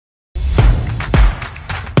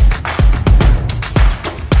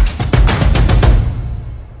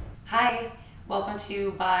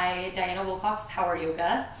to by Diana Wilcox Power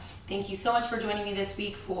Yoga. Thank you so much for joining me this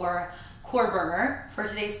week for Core Burner. For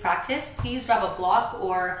today's practice, please grab a block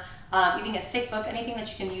or even a thick book, anything that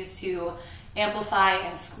you can use to amplify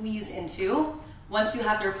and squeeze into. Once you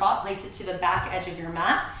have your prop, place it to the back edge of your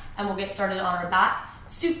mat, and we'll get started on our back.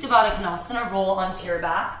 Supta Baddha Konasana, roll onto your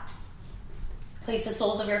back. Place the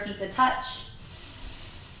soles of your feet to touch.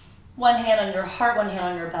 One hand on your heart, one hand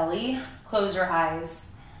on your belly. Close your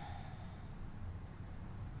eyes.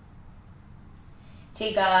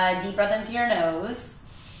 Take a deep breath in through your nose.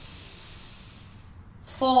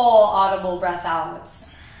 Full audible breath out.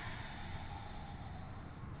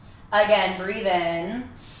 Again, breathe in.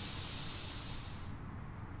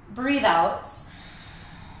 Breathe out.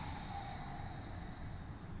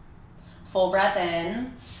 Full breath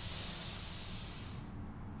in.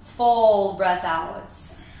 Full breath out.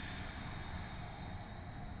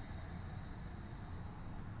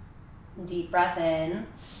 Deep breath in.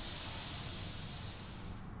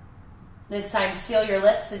 This time, seal your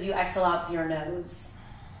lips as you exhale out through your nose.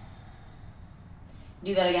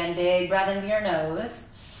 Do that again. Big breath in through your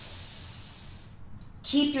nose.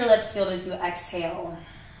 Keep your lips sealed as you exhale.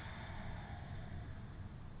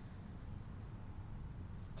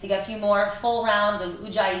 Take a few more full rounds of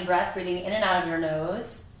Ujjayi breath, breathing in and out of your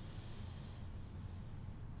nose.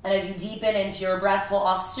 And as you deepen into your breath, pull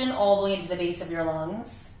oxygen all the way into the base of your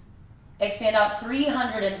lungs. Expand out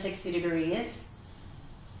 360 degrees.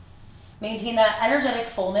 Maintain that energetic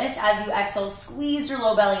fullness. As you exhale, squeeze your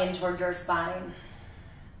low belly in toward your spine.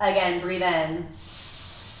 Again, breathe in.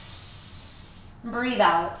 Breathe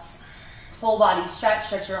out. Full body stretch.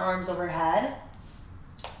 Stretch your arms overhead.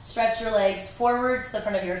 Stretch your legs forward to the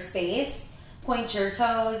front of your space. Point your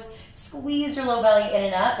toes. Squeeze your low belly in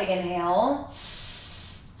and up. Big inhale.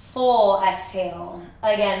 Full exhale.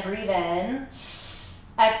 Again, breathe in.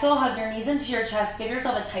 Exhale, hug your knees into your chest. Give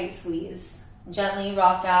yourself a tight squeeze. Gently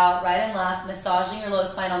rock out right and left, massaging your low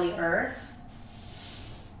spine on the earth.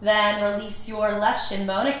 Then release your left shin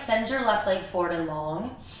bone. Extend your left leg forward and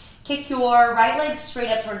long. Kick your right leg straight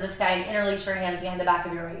up towards the sky and interlace your hands behind the back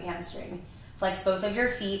of your right hamstring. Flex both of your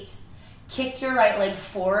feet. Kick your right leg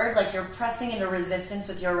forward like you're pressing into resistance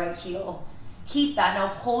with your right heel. Keep that.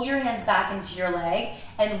 Now pull your hands back into your leg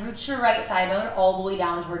and root your right thigh bone all the way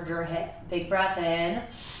down toward your hip. Big breath in.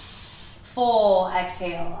 Full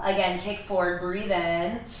exhale. Again, kick forward, breathe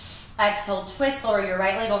in. Exhale, twist, lower your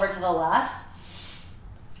right leg over to the left.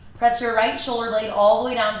 Press your right shoulder blade all the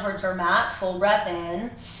way down towards your mat. Full breath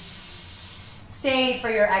in. Stay for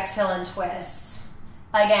your exhale and twist.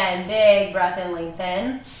 Again, big breath in,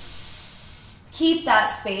 lengthen. Keep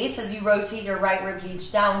that space as you rotate your right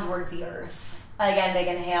ribcage down towards the earth. Again, big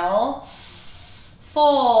inhale.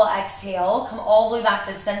 Full exhale. Come all the way back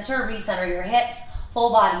to center. Recenter your hips.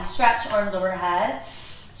 Full body stretch, arms overhead.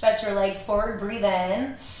 Stretch your legs forward. Breathe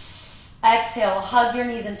in. Exhale. Hug your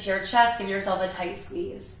knees into your chest. Give yourself a tight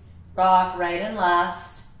squeeze. Rock right and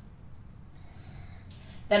left.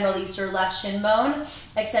 Then release your left shin bone.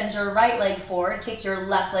 Extend your right leg forward. Kick your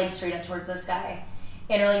left leg straight up towards the sky.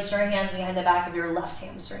 Interlace your hands behind the back of your left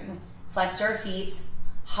hamstring. Flex your feet.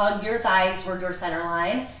 Hug your thighs toward your center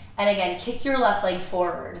line. And again, kick your left leg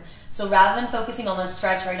forward. So rather than focusing on the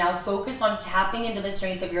stretch right now, focus on tapping into the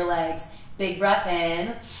strength of your legs. Big breath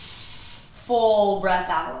in. Full breath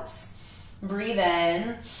out. Breathe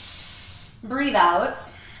in. Breathe out.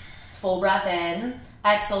 Full breath in.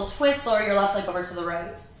 Exhale, twist, lower your left leg over to the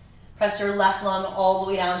right. Press your left lung all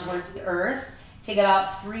the way down towards the earth. Take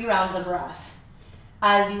about 3 rounds of breath.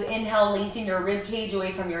 As you inhale, lengthen your rib cage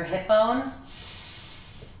away from your hip bones.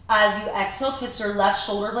 As you exhale, twist your left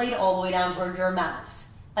shoulder blade all the way down toward your mat.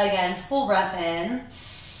 Again, full breath in.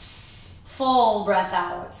 Full breath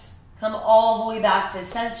out. Come all the way back to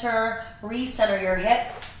center. Recenter your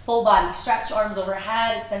hips. Full body stretch, arms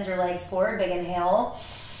overhead. Extend your legs forward. Big inhale.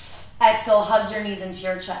 Exhale, hug your knees into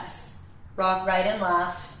your chest. Rock right and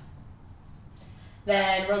left.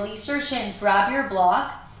 Then release your shins. Grab your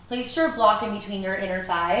block. Place your block in between your inner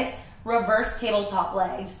thighs. Reverse tabletop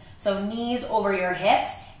legs. So knees over your hips,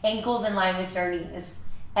 ankles in line with your knees.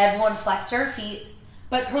 Everyone flex your feet,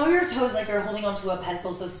 but curl your toes like you're holding onto a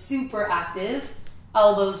pencil, so super active.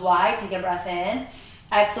 Elbows wide, take a breath in.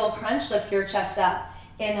 Exhale, crunch, lift your chest up.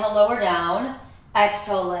 Inhale, lower down.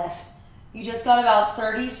 Exhale, lift. You just got about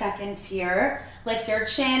 30 seconds here. Lift your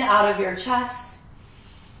chin out of your chest.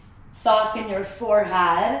 Soften your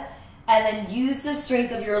forehead. And then use the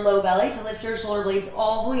strength of your low belly to lift your shoulder blades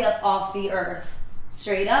all the way up off the earth.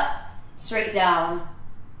 Straight up, straight down.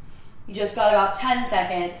 You just got about 10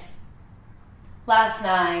 seconds. Last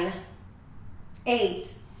 9, 8,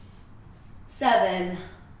 7,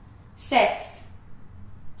 6,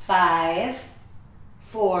 5,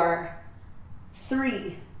 4,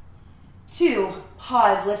 3, 2,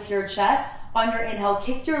 pause, lift your chest. On your inhale,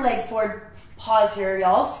 kick your legs forward. Pause here,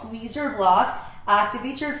 y'all. Squeeze your blocks,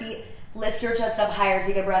 activate your feet, lift your chest up higher.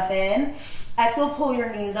 Take a breath in. Exhale, pull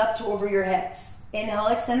your knees up to over your hips. Inhale,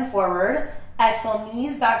 extend forward. Exhale,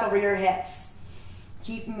 knees back over your hips.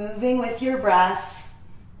 Keep moving with your breath.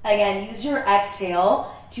 Again, use your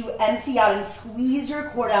exhale to empty out and squeeze your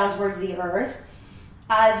core down towards the earth.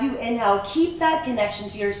 As you inhale, keep that connection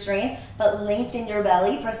to your strength, but lengthen your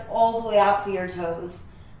belly. Press all the way out through your toes.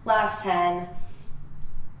 Last 10,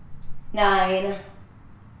 9,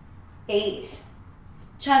 8,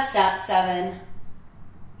 chest up, 7,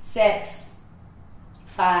 6,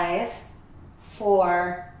 5,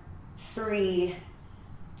 4, 3,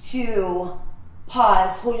 2,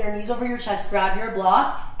 pause. Pull your knees over your chest, grab your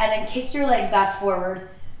block, and then kick your legs back forward.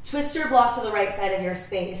 Twist your block to the right side of your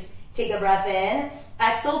space. Take a breath in.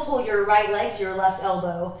 Exhale, pull your right leg to your left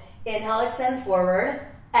elbow. Inhale, extend forward.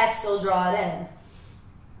 Exhale, draw it in.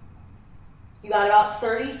 You got about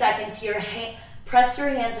 30 seconds here. Press your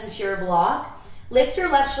hands into your block. Lift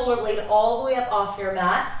your left shoulder blade all the way up off your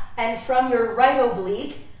mat. And from your right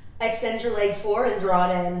oblique, extend your leg forward and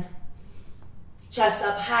draw it in. Chest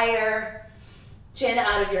up higher. Chin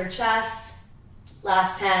out of your chest.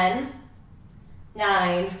 Last 10,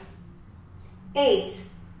 9, 8,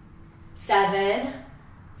 7,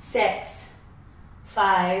 6,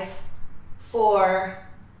 5, 4,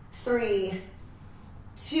 3,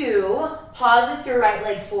 2. Pause with your right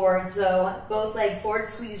leg forward. So both legs forward,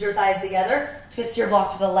 squeeze your thighs together. Twist your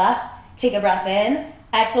block to the left. Take a breath in.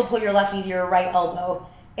 Exhale, pull your left knee to your right elbow.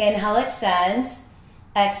 Inhale, extend.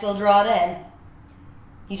 Exhale, draw it in.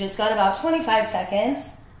 You just got about 25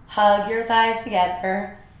 seconds. Hug your thighs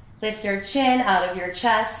together. Lift your chin out of your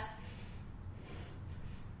chest.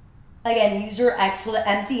 Again, use your exhale to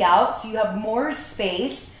empty out so you have more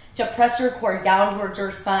space to press your core down towards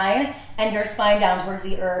your spine and your spine down towards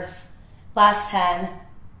the earth. Last 10,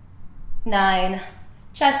 9,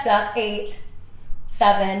 chest up, 8,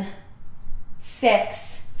 7,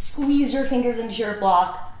 6. Squeeze your fingers into your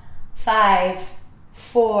block. 5,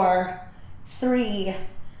 4, 3,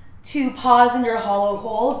 2. Pause in your hollow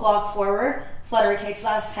hold. Block forward. Flutter kicks.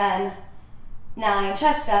 Last 10, 9,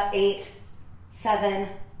 chest up, 8, 7,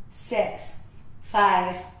 6,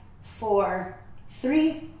 5, 4,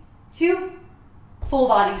 3, 2. Full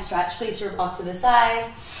body stretch. Place your block to the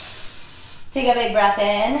side. Take a big breath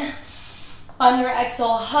in. On your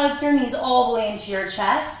exhale, hug your knees all the way into your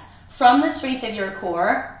chest. From the strength of your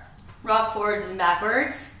core, rock forwards and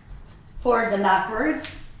backwards. Forwards and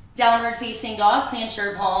backwards. Downward facing dog. Plant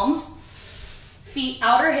your palms. Feet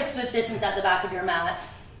outer hips width distance at the back of your mat.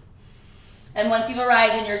 And once you've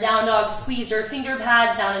arrived in your down dog, squeeze your finger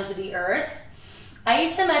pads down into the earth.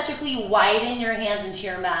 Isometrically widen your hands into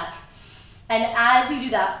your mat. And as you do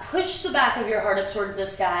that, push the back of your heart up towards the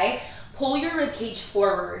sky. Pull your ribcage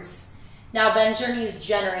forwards. Now bend your knees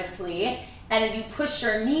generously. And as you push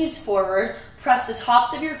your knees forward, press the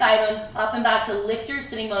tops of your thigh bones up and back to lift your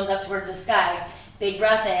sitting bones up towards the sky. Big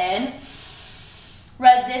breath in.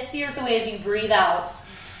 Resist the earth away as you breathe out.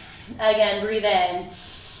 Again, breathe in.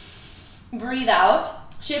 Breathe out.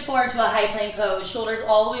 Shift forward to a high plank pose. Shoulders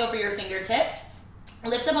all the way over your fingertips.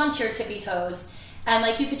 Lift up onto your tippy toes. And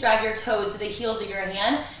like you could drag your toes to the heels of your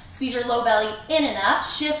hand. Squeeze your low belly in and up.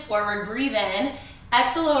 Shift forward. Breathe in.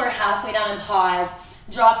 Exhale, lower halfway down and pause.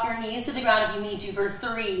 Drop your knees to the ground if you need to for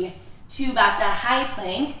 3, 2, back to high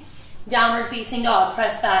plank. Downward facing dog.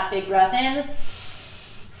 Press back. Big breath in.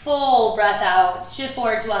 Full breath out. Shift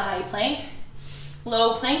forward to a high plank.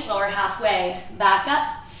 Low plank. Lower halfway. Back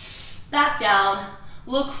up. Back down.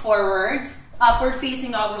 Look forwards. Upward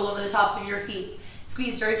facing dog. Roll over the tops of your feet.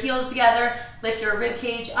 Squeeze your heels together. Lift your rib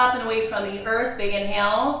cage up and away from the earth. Big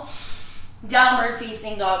inhale. Downward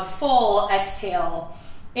facing dog. Full exhale.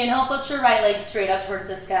 Inhale, flex your right leg straight up towards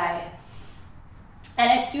the sky. And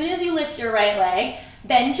as soon as you lift your right leg,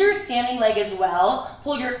 bend your standing leg as well.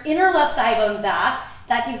 Pull your inner left thigh bone back.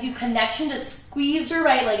 That gives you connection to squeeze your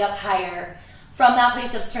right leg up higher. From that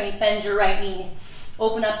place of strength, bend your right knee.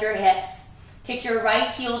 Open up your hips. Kick your right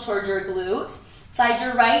heel towards your glute. Slide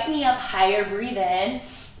your right knee up higher. Breathe in.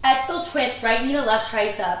 Exhale, twist right knee to left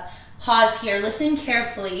tricep. Pause here. Listen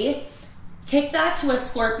carefully. Kick back to a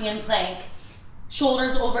scorpion plank.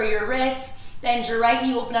 Shoulders over your wrists. Bend your right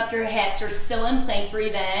knee. Open up your hips. You're still in plank.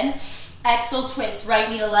 Breathe in. Exhale, twist. Right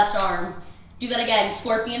knee to left arm. Do that again.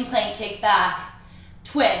 Scorpion plank. Kick back.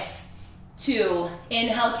 Twist. 2.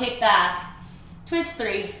 Inhale, kick back. Twist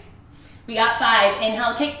 3. We got 5.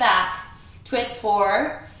 Inhale, kick back. Twist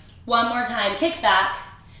 4. One more time. Kick back.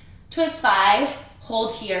 Twist 5.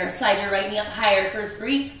 Hold here. Slide your right knee up higher for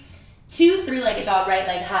 3, 2, three-legged dog, right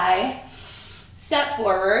leg high. Step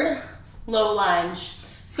forward, low lunge.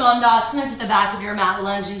 Skandasana to the back of your mat,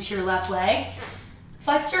 lunge into your left leg.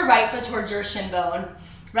 Flex your right foot towards your shin bone.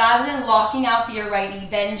 Rather than locking out through your right knee,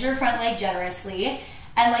 bend your front leg generously.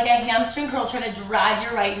 And like a hamstring curl, try to drag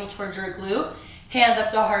your right heel towards your glute. Hands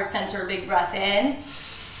up to heart center, big breath in.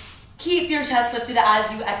 Keep your chest lifted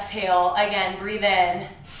as you exhale. Again, breathe in.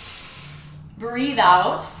 Breathe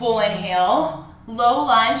out, full inhale. Low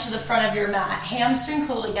lunge to the front of your mat. Hamstring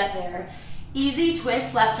curl to get there. Easy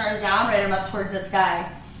twist, left arm down, right arm up towards the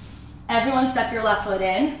sky. Everyone step your left foot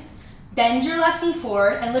in. Bend your left knee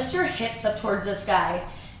forward and lift your hips up towards the sky.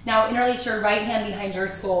 Now interlace your right hand behind your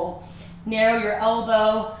skull. Narrow your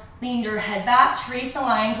elbow, lean your head back, trace a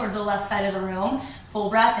line towards the left side of the room.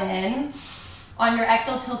 Full breath in. On your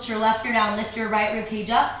exhale, tilt your left ear down, lift your right rib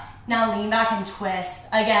cage up. Now lean back and twist.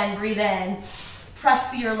 Again, breathe in.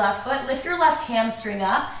 Press through your left foot, lift your left hamstring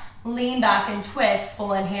up, lean back and twist.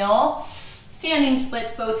 Full inhale. Standing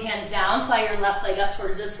splits, both hands down, fly your left leg up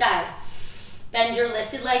towards the sky. Bend your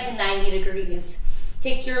lifted leg to 90 degrees.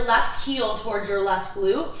 Kick your left heel towards your left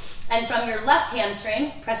glute, and from your left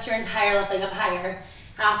hamstring, press your entire left leg up higher.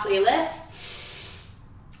 Halfway lift.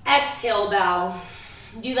 Exhale, bow.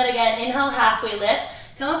 Do that again. Inhale, halfway lift.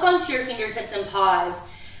 Come up onto your fingertips and pause.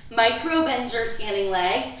 Micro bend your standing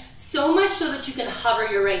leg, so much so that you can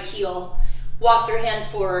hover your right heel. Walk your hands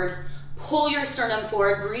forward. Pull your sternum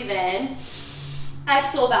forward. Breathe in.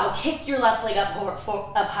 Exhale, bow. Kick your left leg up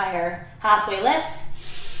higher. Halfway lift.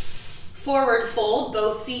 Forward fold,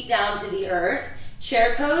 both feet down to the earth.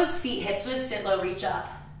 Chair pose, feet hips width, sit low, reach up.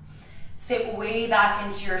 Sit way back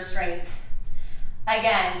into your strength.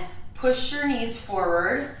 Again, push your knees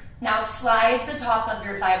forward. Now slide the top of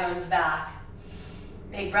your thigh bones back.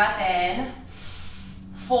 Big breath in.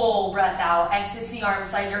 Full breath out. Ecstasy arms,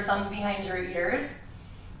 slide your thumbs behind your ears.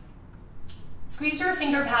 Squeeze your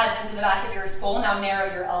finger pads into the back of your skull. Now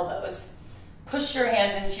narrow your elbows. Push your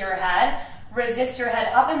hands into your head. Resist your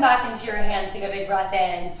head up and back into your hands. Take a big breath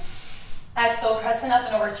in. Exhale, crescent up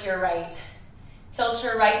and over to your right. Tilt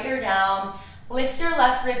your right ear down. Lift your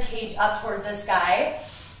left rib cage up towards the sky.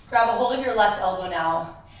 Grab a hold of your left elbow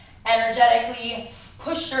now. Energetically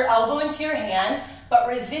push your elbow into your hand, but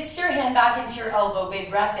resist your hand back into your elbow. Big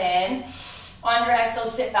breath in. On your exhale,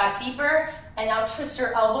 sit back deeper. And now twist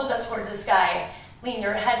your elbows up towards the sky. Lean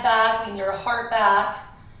your head back, lean your heart back.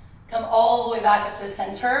 Come all the way back up to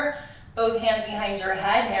center. Both hands behind your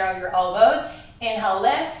head, narrow your elbows. Inhale,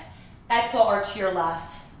 lift. Exhale, arch to your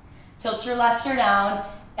left. Tilt your left ear down.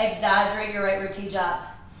 Exaggerate your right ribcage up.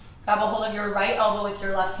 Grab a hold of your right elbow with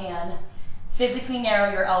your left hand. Physically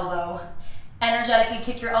narrow your elbow. Energetically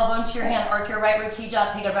kick your elbow into your hand. Arc your right ribcage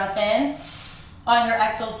up. Take a breath in. On your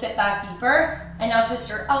exhale, sit back deeper. And now twist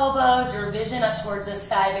your elbows, your vision up towards the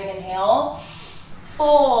sky. Big inhale.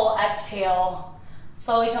 Full exhale.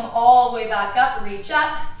 Slowly come all the way back up. Reach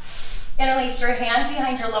up. Interlace your hands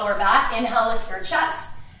behind your lower back. Inhale, lift your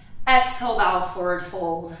chest. Exhale, bow forward,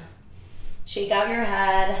 fold. Shake out your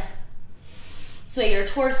head. Sway your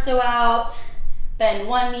torso out. Bend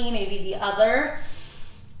one knee, maybe the other.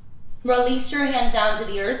 Release your hands down to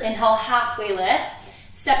the earth. Inhale, halfway lift.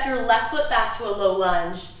 Step your left foot back to a low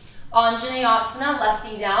lunge. Anjaneyasana, left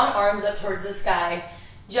knee down, arms up towards the sky.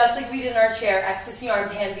 Just like we did in our chair, ecstasy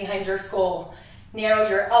arms, hands behind your skull. Narrow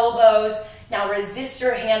your elbows. Now resist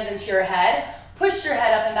your hands into your head. Push your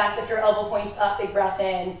head up and back with your elbow points up. Big breath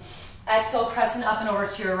in. Exhale, crescent up and over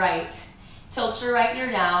to your right. Tilt your right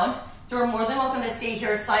ear down. You're more than welcome to stay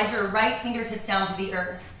here. Slide your right fingertips down to the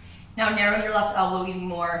earth. Now narrow your left elbow even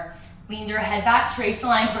more. Lean your head back. Trace a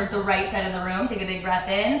line towards the right side of the room. Take a big breath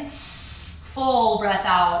in. Full breath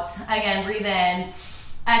out. Again, breathe in.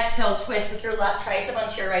 Exhale, twist with your left tricep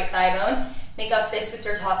onto your right thigh bone. Make a fist with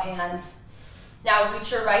your top hands. Now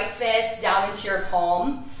reach your right fist down into your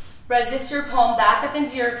palm. Resist your palm back up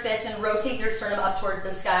into your fist and rotate your sternum up towards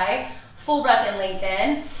the sky. Full breath in,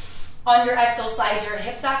 lengthen. On your exhale, slide your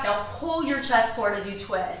hips back. Now pull your chest forward as you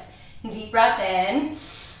twist. Deep breath in.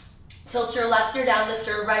 Tilt your left ear down, lift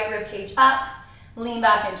your right rib cage up. Lean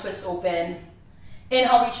back and twist open.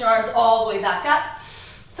 Inhale, reach your arms all the way back up.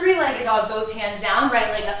 Three-legged dog, both hands down, right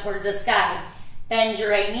leg up towards the sky. Bend your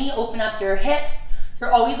right knee, open up your hips.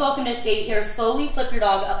 You're always welcome to stay here. Slowly flip your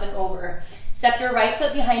dog up and over. Step your right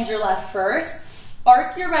foot behind your left first.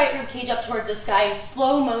 Arc your right rib cage up towards the sky in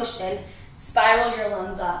slow motion. Spiral your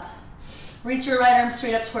lungs up. Reach your right arm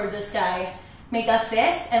straight up towards the sky. Make a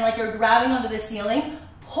fist, and like you're grabbing onto the ceiling,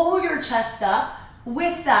 pull your chest up.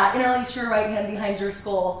 With that, interlace your right hand behind your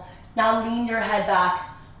skull. Now lean your head back.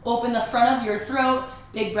 Open the front of your throat.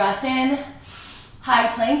 Big breath in.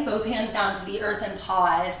 High plank, both hands down to the earth and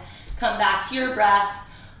pause. Come back to your breath.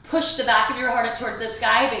 Push the back of your heart up towards the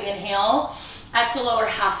sky. Big inhale. Exhale, lower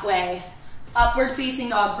halfway. Upward facing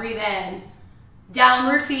dog, breathe in.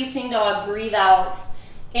 Downward facing dog, breathe out.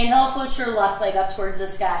 Inhale, float your left leg up towards the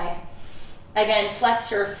sky. Again,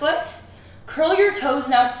 flex your foot. Curl your toes.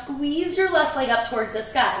 Now squeeze your left leg up towards the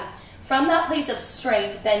sky. From that place of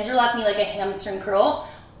strength, bend your left knee like a hamstring curl.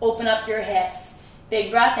 Open up your hips.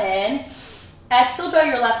 Big breath in. Exhale, draw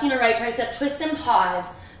your left knee to right tricep, twist and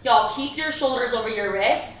pause. Y'all keep your shoulders over your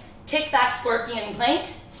wrists. Kick back, scorpion plank.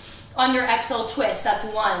 On your exhale, twist, that's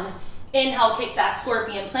 1. Inhale, kick back,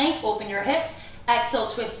 scorpion plank, open your hips. Exhale,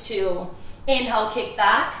 twist 2. Inhale, kick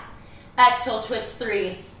back. Exhale, twist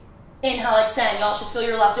 3. Inhale, extend. Y'all should feel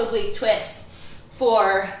your left oblique twist.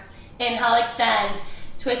 4. Inhale, extend.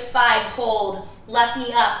 Twist 5, hold. Left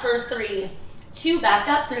knee up for 3. 2, back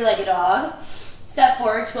up, 3-legged dog. Step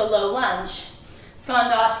forward to a low lunge.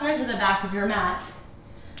 Skandasana to the back of your mat.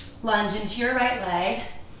 Lunge into your right leg.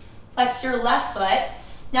 Flex your left foot.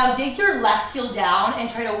 Now dig your left heel down and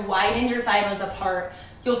try to widen your thigh bones apart.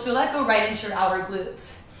 You'll feel that go right into your outer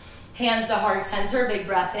glutes. Hands to heart center, big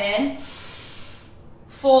breath in.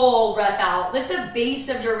 Full breath out. Lift the base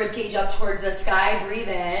of your ribcage up towards the sky. Breathe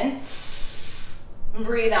in.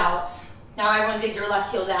 Breathe out. Now everyone dig your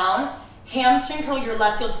left heel down. Hamstring curl your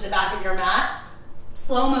left heel to the back of your mat.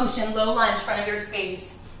 Slow motion, low lunge, front of your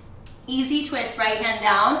space. Easy twist, right hand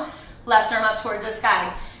down, left arm up towards the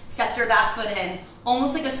sky. Step your back foot in,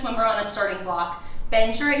 almost like a swimmer on a starting block.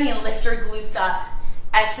 Bend your right knee and lift your glutes up.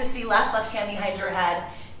 Ecstasy left hand behind your head.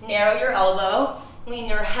 Narrow your elbow, lean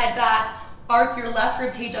your head back, arc your left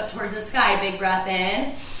rib cage up towards the sky. Big breath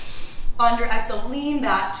in. On your exhale, lean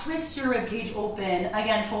back, twist your rib cage open.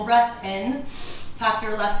 Again, full breath in. Tap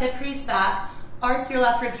your left hip crease back. Arc your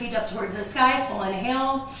left rib cage up towards the sky, full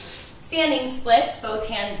inhale. Standing splits, both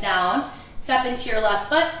hands down. Step into your left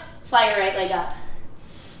foot, fly your right leg up.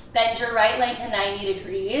 Bend your right leg to 90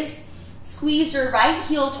 degrees. Squeeze your right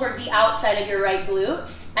heel towards the outside of your right glute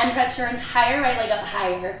and press your entire right leg up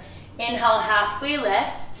higher. Inhale, halfway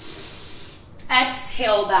lift.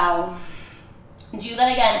 Exhale, bow. Do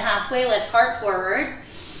that again, halfway lift, heart forwards.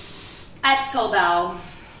 Exhale, bow.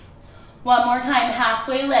 One more time,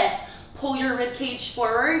 halfway lift. Pull your rib cage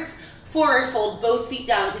forwards, forward fold, both feet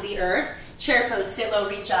down to the earth. Chair pose, sit low,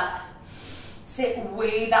 reach up. Sit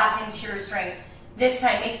way back into your strength. This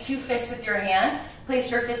time, make 2 fists with your hands.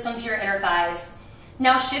 Place your fists onto your inner thighs.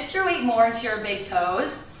 Now shift your weight more into your big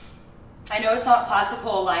toes. I know it's not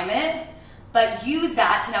classical alignment, but use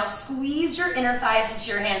that to now squeeze your inner thighs into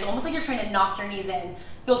your hands, almost like you're trying to knock your knees in.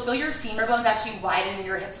 You'll feel your femur bones actually widen in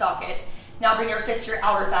your hip sockets. Now bring your fists to your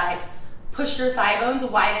outer thighs. Push your thigh bones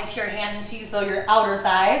wide into your hands until you feel your outer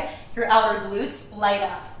thighs, your outer glutes light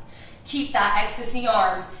up. Keep that, ecstasy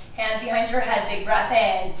arms, hands behind your head, big breath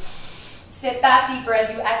in. Sit back deeper as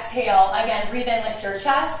you exhale. Again, breathe in, lift your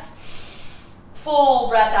chest. Full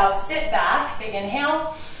breath out, sit back, big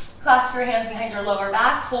inhale. Clasp your hands behind your lower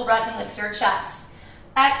back, full breath and lift your chest.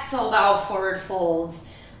 Exhale, bow forward, fold.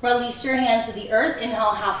 Release your hands to the earth,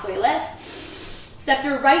 inhale, halfway lift. Step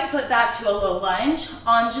your right foot back to a low lunge.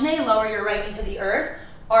 Anjane, lower your right knee to the earth,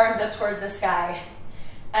 arms up towards the sky.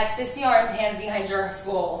 Ecstasy arms, hands behind your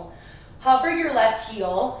skull. Hover your left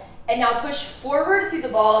heel, and now push forward through the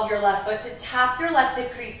ball of your left foot to tap your left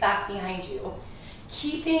hip crease back behind you.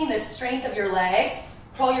 Keeping the strength of your legs,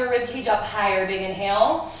 curl your rib cage up higher, big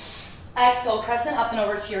inhale. Exhale, crescent up and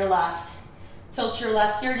over to your left. Tilt your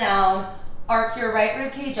left ear down, arc your right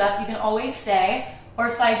rib cage up. You can always stay, or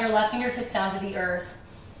slide your left fingertips down to the earth.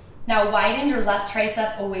 Now widen your left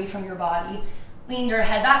tricep away from your body. Lean your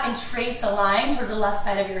head back and trace a line towards the left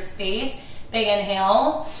side of your space. Big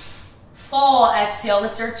inhale. Full exhale,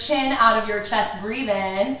 lift your chin out of your chest, breathe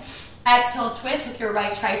in. Exhale, twist with your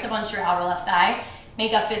right tricep onto your outer left thigh.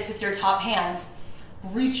 Make a fist with your top hand.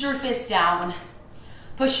 Reach your fist down.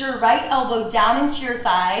 Push your right elbow down into your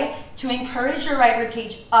thigh to encourage your right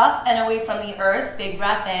ribcage up and away from the earth. Big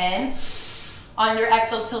breath in. On your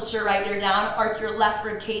exhale, tilt your right ear down, arc your left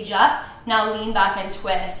ribcage up. Now lean back and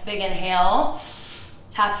twist. Big inhale.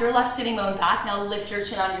 Tap your left sitting bone back. Now lift your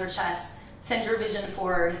chin out of your chest. Send your vision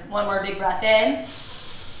forward. One more big breath in.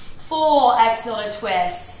 Full exhale to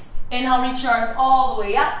twist. Inhale, reach your arms all the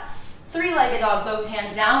way up. 3-legged dog, both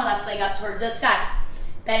hands down, left leg up towards the sky.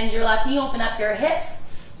 Bend your left knee, open up your hips.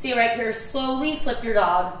 Stay right here, slowly flip your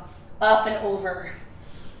dog up and over.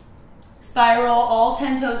 Spiral all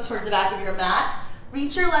 10 toes towards the back of your mat.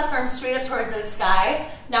 Reach your left arm straight up towards the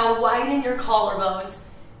sky. Now widen your collarbones.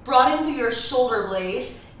 Broaden through your shoulder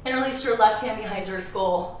blades and release your left hand behind your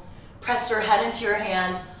skull. Press your head into your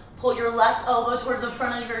hand. Pull your left elbow towards the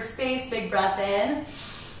front of your space, big breath in.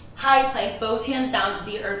 High plank, both hands down to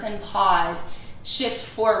the earth and pause. Shift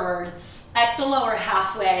forward. Exhale, lower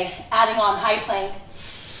halfway, adding on high plank,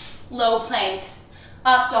 low plank,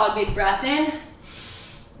 up dog, big breath in.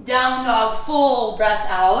 Down dog, full breath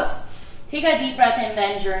out. Take a deep breath in,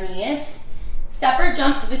 bend your knees. Step or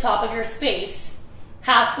jump to the top of your space.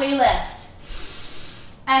 Halfway lift.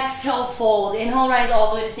 Exhale, fold. Inhale, rise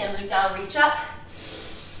all the way to stand, look down, reach up.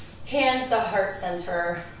 Hands to heart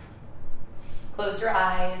center. Close your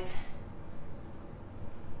eyes.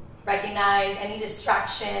 Recognize any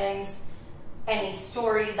distractions, any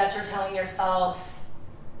stories that you're telling yourself,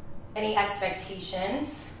 any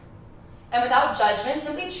expectations. And without judgment,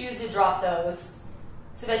 simply choose to drop those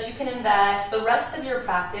so that you can invest the rest of your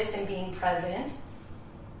practice in being present,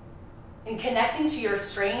 in connecting to your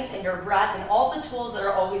strength and your breath and all the tools that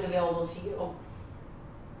are always available to you.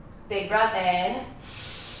 Big breath in.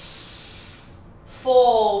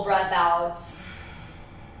 Full breath out.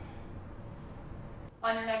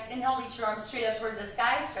 On your next inhale, reach your arms straight up towards the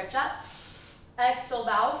sky, stretch up. Exhale,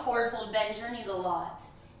 bow, forward fold, bend your knees a lot.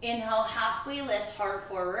 Inhale, halfway lift, heart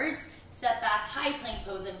forwards. Step back, high plank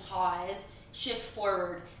pose and pause. Shift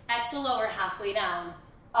forward. Exhale, lower halfway down.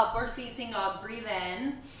 Upward facing dog, breathe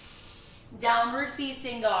in. Downward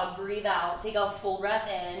facing dog, breathe out. Take a full breath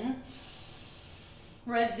in.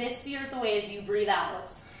 Resist the earth away as you breathe out.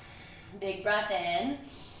 Big breath in.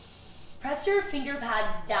 Press your finger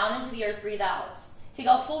pads down into the earth, breathe out. Take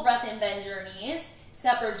a full breath in, bend your knees.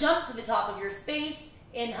 Step or jump to the top of your space.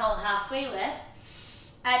 Inhale, halfway lift.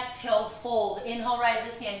 Exhale, fold. Inhale, rise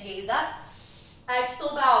to stand, gaze up.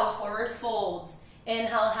 Exhale, bow, forward folds.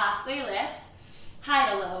 Inhale, halfway lift.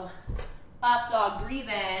 High to low. Up dog, breathe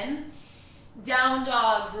in. Down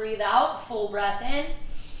dog, breathe out. Full breath in.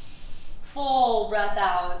 Full breath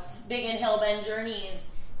out. Big inhale, bend your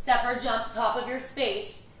knees. Step or jump, top of your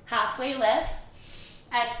space. Halfway lift.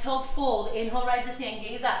 Exhale, fold. Inhale, rise to stand,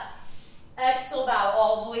 gaze up. Exhale, bow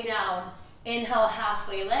all the way down. Inhale,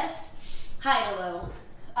 halfway lift. High to low.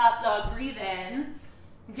 Up dog, breathe in.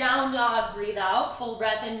 Down dog, breathe out. Full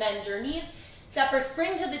breath in, bend your knees. Step or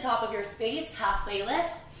spring to the top of your space. Halfway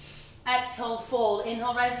lift. Exhale, fold.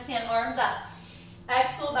 Inhale, rise to stand, arms up.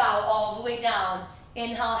 Exhale, bow all the way down.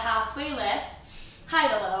 Inhale, halfway lift. High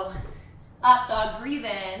to low. Up dog, breathe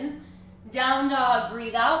in. Down dog,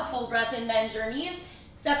 breathe out. Full breath in, bend your knees.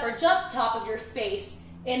 Step or jump, top of your space.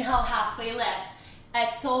 Inhale, halfway lift.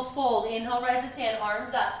 Exhale, fold. Inhale, rise to stand,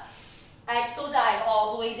 arms up. Exhale, dive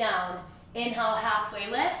all the way down. Inhale, halfway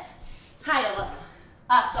lift. High to low.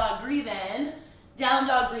 Up dog, breathe in. Down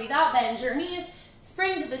dog, breathe out. Bend your knees.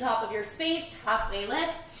 Spring to the top of your space. Halfway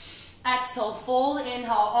lift. Exhale, fold.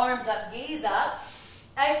 Inhale, arms up, gaze up.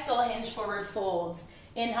 Exhale, hinge forward, folds.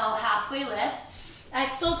 Inhale, halfway lift.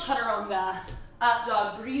 Exhale, chaturanga. Up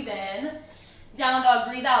dog, breathe in. Down dog,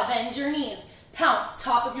 breathe out. Bend your knees. Pounce,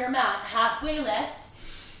 top of your mat. Halfway lift.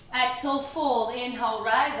 Exhale, fold. Inhale,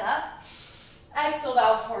 rise up. Exhale,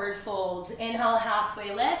 bow, forward fold. Inhale,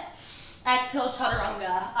 halfway lift. Exhale,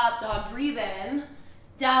 chaturanga. Up dog, breathe in.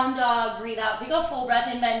 Down dog, breathe out. Take a full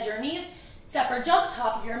breath in, bend your knees. Step or jump,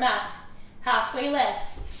 top of your mat. Halfway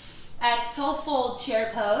lift. Exhale, fold,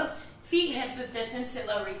 chair pose. Feet, hips with distance, sit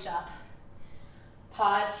low, reach up.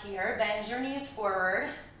 Pause here, bend your knees forward.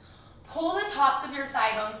 Pull the tops of your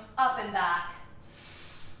thigh bones up and back.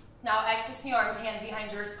 Now access your arms, hands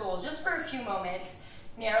behind your skull, just for a few moments.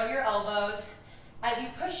 Narrow your elbows. As you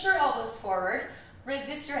push your elbows forward,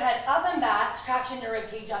 resist your head up and back, traction your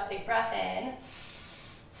ribcage up, big breath in.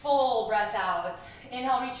 Full breath out.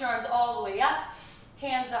 Inhale, reach your arms all the way up.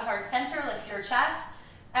 Hands to heart center, lift your chest.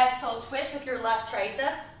 Exhale, twist with your left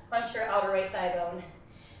tricep onto your outer right thigh bone.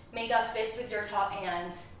 Make a fist with your top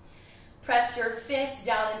hand. Press your fist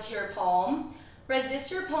down into your palm.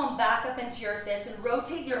 Resist your palm back up into your fist and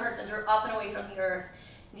rotate your heart center up and away from the earth.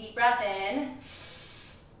 Deep breath in.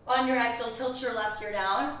 On your exhale, tilt your left ear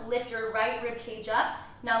down. Lift your right rib cage up.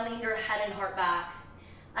 Now lean your head and heart back.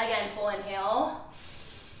 Again, full inhale.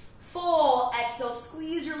 Full exhale,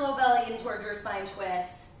 squeeze your low belly in towards your spine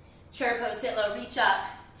twist. Chair pose, sit low, reach up.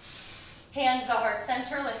 Hands to heart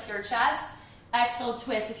center, lift your chest. Exhale,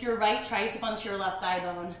 twist with your right tricep onto your left thigh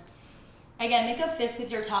bone. Again, make a fist with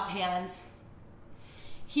your top hands.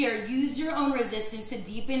 Here, use your own resistance to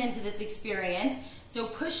deepen into this experience. So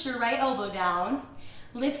push your right elbow down.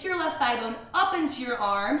 Lift your left thigh bone up into your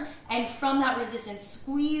arm. And from that resistance,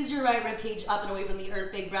 squeeze your right rib cage up and away from the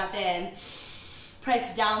earth. Big breath in.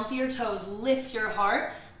 Press down through your toes. Lift your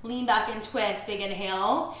heart. Lean back and twist. Big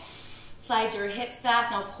inhale. Slide your hips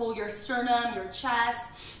back. Now pull your sternum, your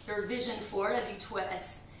chest, your vision forward as you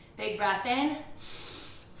twist. Big breath in.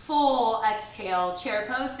 Full exhale, chair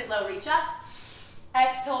pose, sit low, reach up.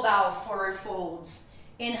 Exhale, bow, forward folds.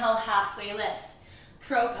 Inhale, halfway lift.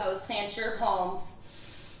 Crow pose, plant your palms.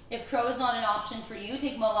 If crow is not an option for you,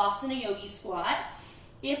 take Malasana Yogi Squat.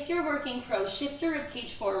 If you're working crow, shift your ribcage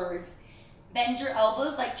forwards. Bend your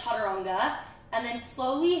elbows like chaturanga, and then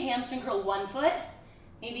slowly hamstring curl one foot,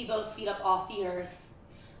 maybe both feet up off the earth.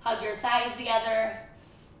 Hug your thighs together.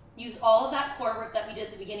 Use all of that core work that we did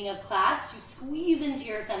at the beginning of class to squeeze into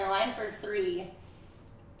your center line for 3,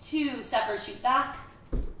 2, step or shoot back.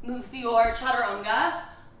 Move through your chaturanga.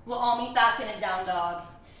 We'll all meet back in a down dog.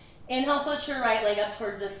 Inhale, float your right leg up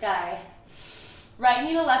towards the sky. Right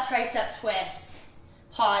knee to left tricep twist.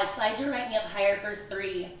 Pause, slide your right knee up higher for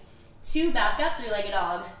 3, 2, back up, 3-legged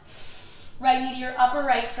dog. Right knee to your upper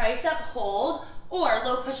right tricep, hold, or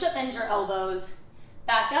low push-up, bend your elbows.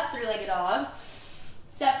 Back up, 3-legged dog.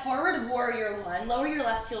 Step forward, warrior 1. Lower your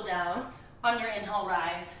left heel down. On your inhale,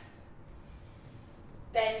 rise.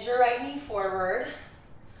 Bend your right knee forward.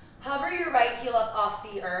 Hover your right heel up off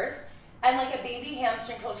the earth. And like a baby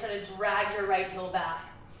hamstring curl, try to drag your right heel back.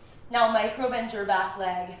 Now micro bend your back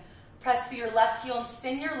leg. Press through your left heel and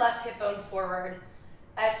spin your left hip bone forward.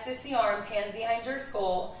 Exit the arms, hands behind your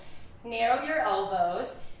skull. Narrow your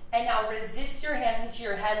elbows. And now resist your hands into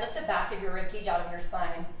your head. Lift the back of your ribcage out of your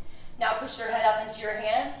spine. Now push your head up into your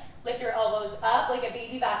hands. Lift your elbows up like a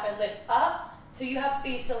baby back bend. Lift up till you have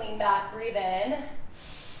space to lean back. Breathe in.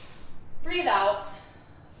 Breathe out.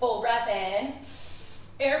 Full breath in.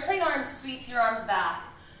 Airplane arms, sweep your arms back.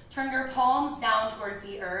 Turn your palms down towards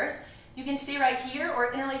the earth. You can stay right here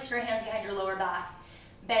or interlace your hands behind your lower back.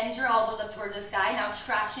 Bend your elbows up towards the sky. Now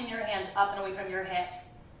traction your hands up and away from your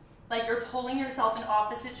hips. Like you're pulling yourself in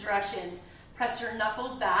opposite directions. Press your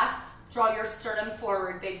knuckles back. Draw your sternum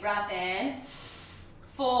forward. Big breath in.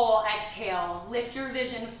 Full exhale. Lift your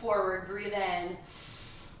vision forward. Breathe in.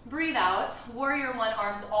 Breathe out. Warrior 1,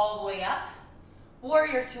 arms all the way up.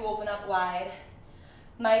 Warrior 2, open up wide.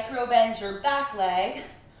 Micro bend your back leg.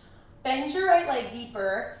 Bend your right leg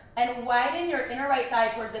deeper and widen your inner right thigh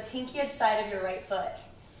towards the pinky edge side of your right foot.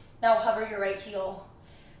 Now hover your right heel.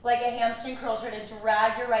 Like a hamstring curl, try to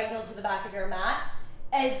drag your right heel to the back of your mat.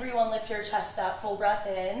 Everyone lift your chest up. Full breath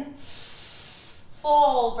in.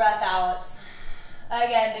 Full breath out.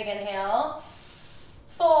 Again, big inhale.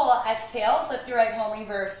 Full exhale. Flip your right palm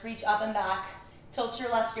reverse. Reach up and back. Tilt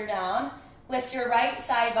your left ear down. Lift your right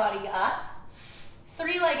side body up.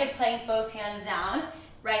 3-legged plank, both hands down.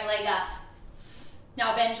 Right leg up.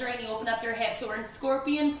 Now bend your right knee, open up your hips. So we're in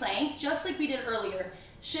scorpion plank, just like we did earlier.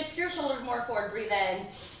 Shift your shoulders more forward. Breathe in.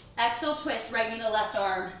 Exhale, twist. Right knee to left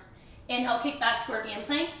arm. Inhale, kick back, scorpion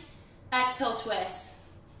plank. Exhale, twist.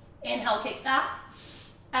 Inhale, kick back.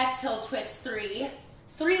 Exhale, twist. 3.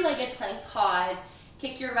 3-legged plank, pause.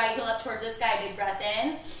 Kick your right heel up towards the sky. Big breath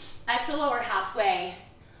in. Exhale, lower halfway.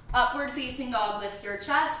 Upward facing dog, lift your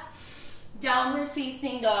chest. Downward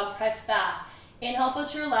facing dog, press back. Inhale,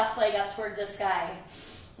 float your left leg up towards the sky.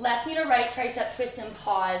 Left knee to right tricep, twist and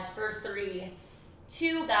pause for 3,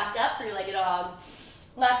 2, back up, 3-legged dog.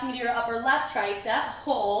 Left knee to your upper left tricep,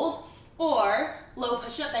 hold, or low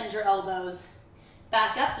push-up, bend your elbows.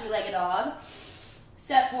 Back up, 3-legged dog.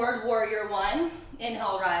 Step forward, warrior 1.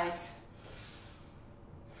 Inhale, rise.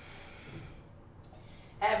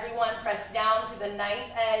 Everyone press down through the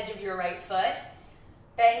knife edge of your right foot.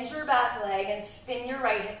 Bend your back leg and spin your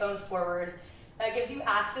right hip bone forward. That gives you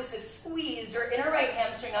access to squeeze your inner right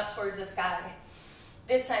hamstring up towards the sky.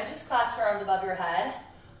 This time, just clasp your arms above your head.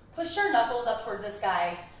 Push your knuckles up towards the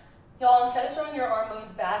sky. Y'all, instead of drawing your arm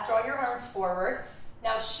bones back, draw your arms forward.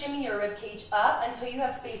 Now shimmy your ribcage up until you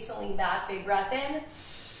have space to lean back. Big breath in.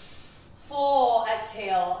 Full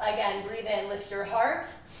exhale. Again, breathe in, lift your heart.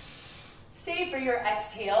 Stay for your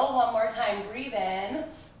exhale. One more time, breathe in.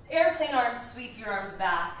 Airplane arms, sweep your arms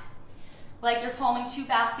back. Like you're palming 2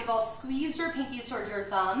 basketballs, squeeze your pinkies towards your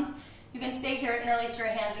thumbs. You can stay here, interlace your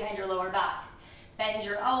hands behind your lower back. Bend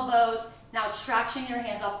your elbows. Now traction your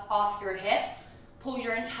hands up off your hips. Pull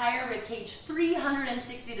your entire ribcage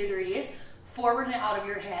 360 degrees forward and out of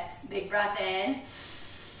your hips. Big breath in.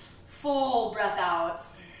 Full breath out.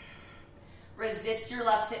 Resist your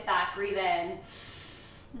left hip back. Breathe in.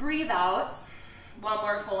 Breathe out. One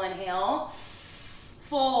more full inhale.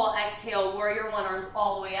 Full exhale. Warrior 1, arms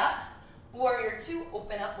all the way up. Warrior 2,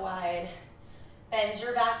 open up wide. Bend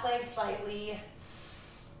your back leg slightly.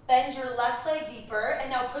 Bend your left leg deeper, and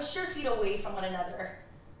now push your feet away from one another.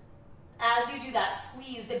 As you do that,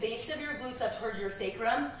 squeeze the base of your glutes up towards your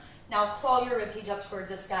sacrum. Now crawl your ribcage up towards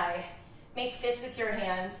the sky. Make fists with your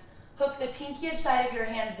hands. Hook the pinky edge side of your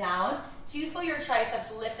hands down till you feel your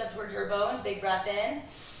triceps lift up towards your bones. Big breath in.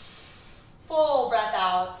 Full breath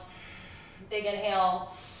out. Big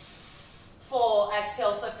inhale. Full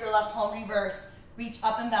exhale, flip your left palm, reverse. Reach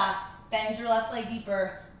up and back. Bend your left leg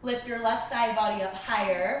deeper. Lift your left side body up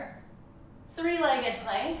higher. Three-legged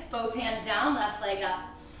plank. Both hands down, left leg up.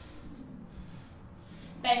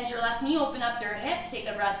 Bend your left knee, open up your hips. Take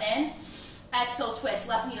a breath in. Exhale, twist,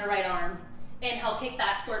 left knee to right arm. Inhale, kick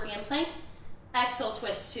back, scorpion plank. Exhale,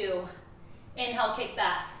 twist 2. Inhale, kick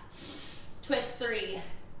back. Twist 3.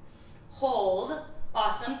 Hold.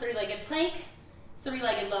 Awesome. Three-legged plank.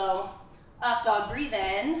 Three-legged low. Up dog, breathe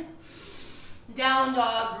in. Down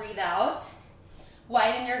dog, breathe out.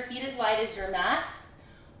 Widen your feet as wide as your mat.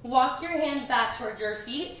 Walk your hands back towards your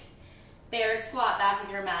feet. Bear squat back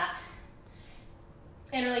of your mat.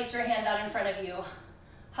 Interlace your hands out in front of you.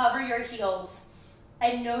 Hover your heels.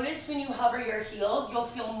 And notice when you hover your heels, you'll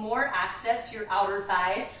feel more access to your outer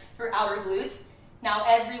thighs, your outer glutes. Now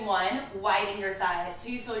everyone, widen your thighs so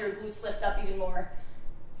you feel your glutes lift up even more.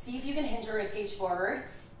 See if you can hinge your ribcage forward.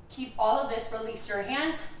 Keep all of this, release your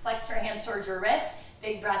hands, flex your hands towards your wrists.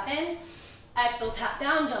 Big breath in. Exhale, tap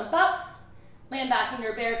down, jump up. Land back in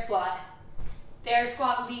your bear squat. Bear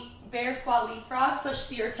squat leapfrogs, push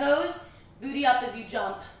through your toes. Booty up as you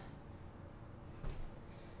jump.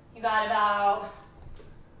 You got about,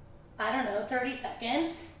 30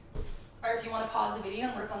 seconds. Or if you want to pause the video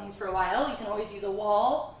and work on these for a while, you can always use a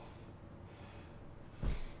wall.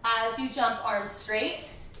 As you jump, arms straight.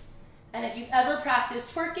 And if you've ever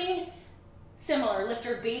practiced twerking, similar. Lift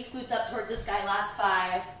your base glutes up towards the sky. Last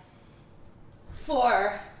 5,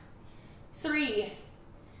 4, 3,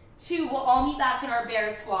 2. We'll all meet back in our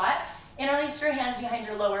bear squat. Interlace your hands behind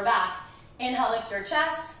your lower back. Inhale, lift your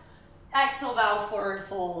chest. Exhale, bow forward,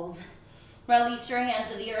 fold. Release your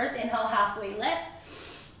hands to the earth. Inhale, halfway lift.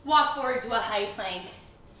 Walk forward to a high plank.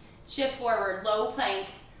 Shift forward, low plank.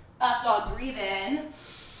 Up dog, breathe in.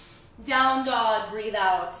 Down dog, breathe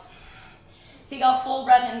out. Take a full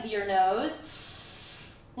breath in through your nose.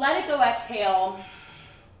 Let it go, exhale.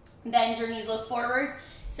 Bend your knees, look forwards.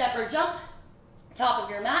 Step or jump. Top of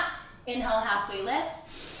your mat. Inhale, halfway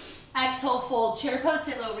lift. Exhale, fold. Chair pose,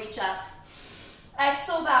 sit low, reach up.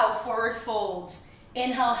 Exhale, bow, forward fold.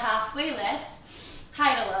 Inhale, halfway lift.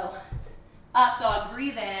 High to low. Up dog,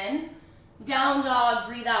 breathe in. Down dog,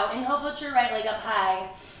 breathe out. Inhale, put your right leg up high.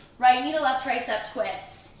 Right knee to left tricep,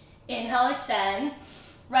 twist. Inhale, extend.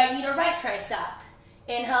 Right knee to right tricep.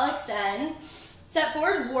 Inhale, extend. Step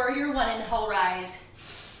forward, warrior 1, inhale, rise.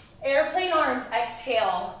 Airplane arms,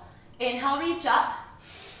 exhale. Inhale, reach up.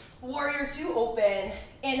 Warrior 2, open.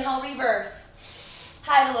 Inhale, reverse.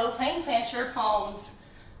 High to low plank, plant your palms.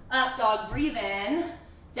 Up dog, breathe in.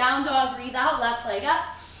 Down dog, breathe out, left leg up.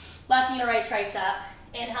 Left knee to right tricep.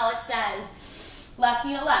 Inhale, extend. Left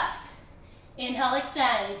knee to left. Inhale,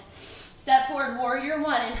 extend. Step forward, warrior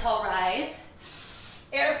 1, inhale, rise.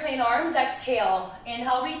 Airplane arms, exhale.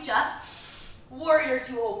 Inhale, reach up. Warrior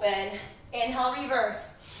 2, open. Inhale,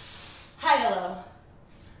 reverse. High to low.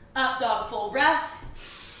 Up dog, full breath.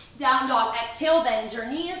 Down dog, exhale, bend your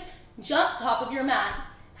knees. Jump, top of your mat.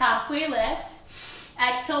 Halfway lift.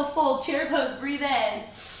 Exhale, fold, chair pose, breathe in.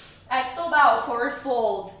 Exhale, bow, forward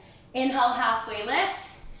fold. Inhale, halfway lift.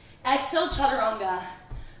 Exhale, chaturanga.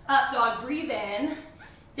 Up dog, breathe in.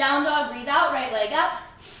 Down dog, breathe out, right leg up.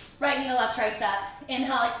 Right knee to left tricep.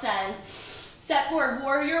 Inhale, extend. Step forward,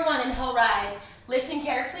 warrior 1, inhale, rise. Listen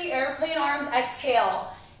carefully, airplane arms,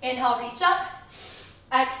 exhale. Inhale, reach up.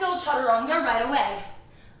 Exhale, chaturanga, right away.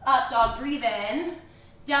 Up dog, breathe in.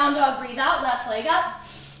 Down dog, breathe out, left leg up.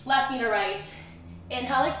 Left knee to right.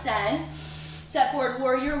 Inhale, extend. Step forward,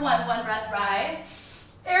 warrior 1, 1 breath, rise.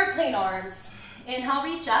 Airplane arms. Inhale,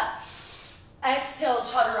 reach up. Exhale,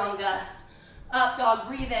 chaturanga. Up dog,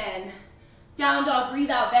 breathe in. Down dog,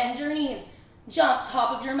 breathe out, bend your knees. Jump,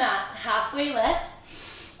 top of your mat. Halfway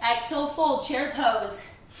lift. Exhale, fold, chair pose.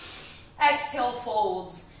 Exhale,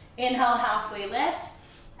 folds. Inhale, halfway lift.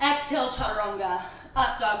 Exhale, chaturanga.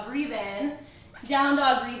 Up dog, breathe in. Down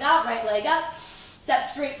dog, breathe out, right leg up. Step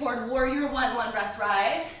straight forward, warrior 1, 1 breath,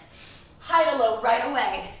 rise. High to low, right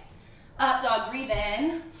away. Up dog, breathe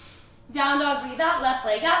in. Down dog, breathe out, left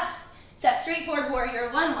leg up. Step straight forward,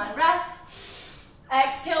 warrior 1, 1 breath.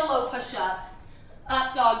 Exhale, low push up.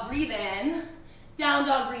 Up dog, breathe in. Down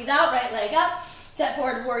dog, breathe out, right leg up. Step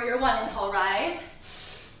forward, warrior 1, inhale, rise.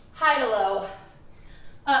 High to low.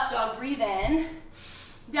 Up dog, breathe in.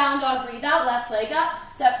 Down dog, breathe out, left leg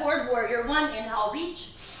up. Step forward, warrior 1, inhale, reach.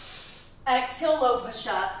 Exhale, low push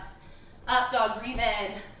up. Up dog, breathe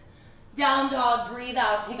in. Down dog, breathe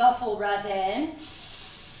out. Take a full breath in.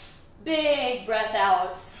 Big breath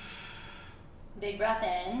out. Big breath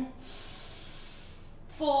in.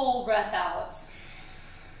 Full breath out.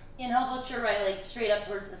 Inhale, float your right leg straight up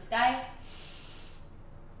towards the sky.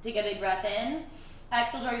 Take a big breath in.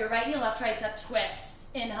 Exhale, draw your right knee, left tricep,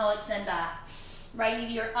 twist. Inhale, extend back. Right knee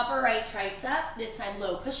to your upper right tricep. This time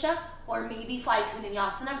low push-up, or maybe fly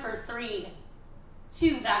Kundinyasana for 3,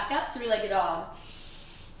 2, back up, 3-legged dog.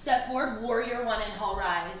 Step forward, warrior 1, inhale,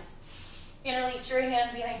 rise. Interlace your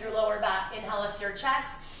hands behind your lower back. Inhale, lift your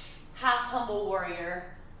chest. Half humble warrior.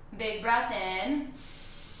 Big breath in.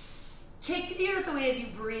 Kick the earth away as you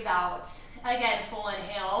breathe out. Again, full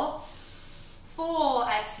inhale. Full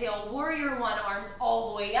exhale, warrior 1, arms all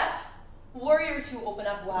the way up. Warrior 2, open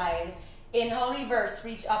up wide. Inhale, reverse,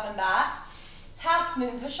 reach up and back. Half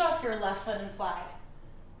moon, push off your left foot and fly.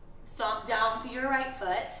 Stomp down through your right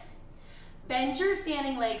foot. Bend your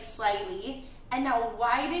standing legs slightly. And now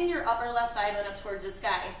widen your upper left thigh bone up towards the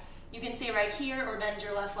sky. You can stay right here or bend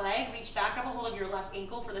your left leg. Reach back up a hold of your left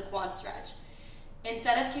ankle for the quad stretch.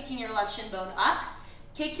 Instead of kicking your left shin bone up,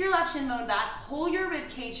 kick your left shin bone back, pull your rib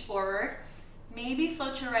cage forward. Maybe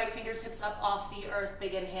float your right fingertips up off the earth,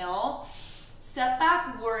 big inhale. Step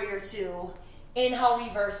back, warrior 2. Inhale,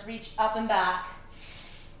 reverse, reach up and back.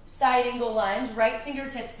 Side angle lunge, right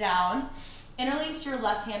fingertips down. Interlace your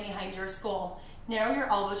left hand behind your skull. Narrow your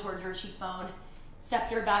elbow towards your cheekbone.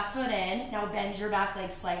 Step your back foot in. Now bend your back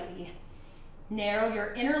leg slightly. Narrow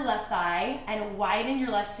your inner left thigh and widen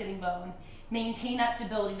your left sitting bone. Maintain that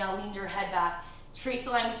stability. Now lean your head back. Trace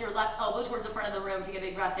a line with your left elbow towards the front of the room. Take a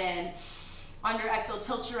big breath in. On your exhale,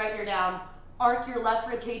 tilt your right ear down. Arc your left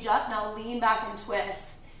rib cage up. Now lean back and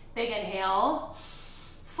twist. Big inhale.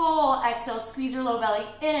 Full exhale, squeeze your low belly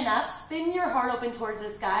in and up. Spin your heart open towards the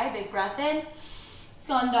sky. Big breath in.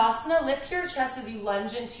 Skandasana, lift your chest as you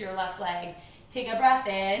lunge into your left leg. Take a breath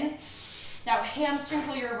in. Now hamstring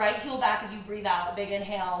pull your right heel back as you breathe out. Big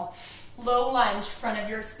inhale. Low lunge, front of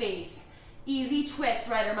your space. Easy twist,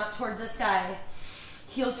 right arm up towards the sky.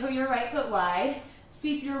 Heel toe your right foot wide.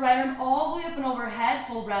 Sweep your right arm all the way up and overhead.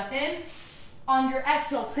 Full breath in. On your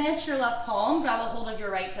exhale, plant your left palm. Grab a hold of your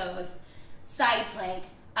right toes. Side plank.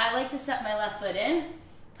 I like to step my left foot in.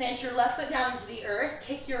 Plant your left foot down into the earth.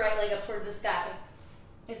 Kick your right leg up towards the sky.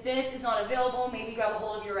 If this is not available, maybe grab a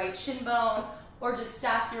hold of your right shin bone or just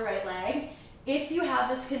stack your right leg. If you have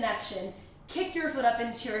this connection, kick your foot up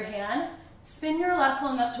into your hand. Spin your left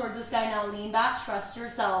lung up towards the sky. Now lean back, trust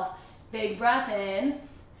yourself. Big breath in.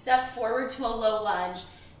 Step forward to a low lunge.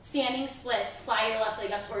 Standing splits, fly your left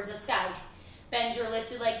leg up towards the sky. Bend your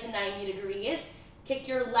lifted leg to 90 degrees. Kick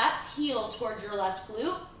your left heel towards your left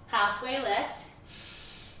glute. Halfway lift.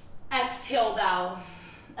 Exhale, bow.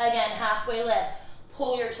 Again, halfway lift.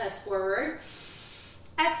 Pull your chest forward.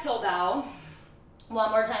 Exhale, bow. One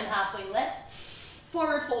more time, halfway lift.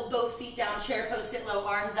 Forward fold, both feet down, chair pose, sit low,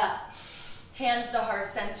 arms up. Hands to heart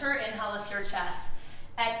center, inhale, lift your chest.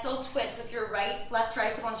 Exhale, twist with your left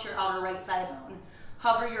tricep onto your outer right thigh bone.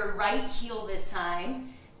 Hover your right heel this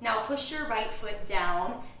time. Now push your right foot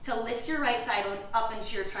down to lift your right thigh bone up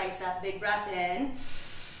into your tricep. Big breath in.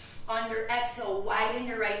 On your exhale, widen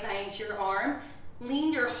your right thigh into your arm.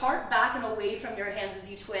 Lean your heart back and away from your hands as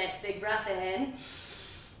you twist. Big breath in.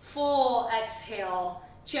 Full exhale.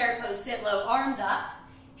 Chair pose, sit low, arms up.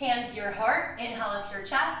 Hands to your heart. Inhale, lift your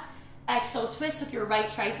chest. Exhale, twist with your right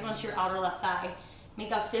tricep onto your outer left thigh.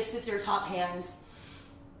 Make a fist with your top hands.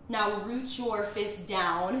 Now root your fist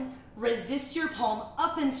down. Resist your palm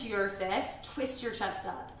up into your fist. Twist your chest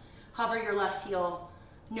up. Hover your left heel.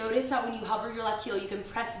 Notice that when you hover your left heel, you can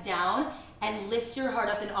press down and lift your heart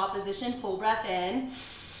up in opposition. Full breath in.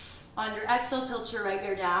 On your exhale, tilt your right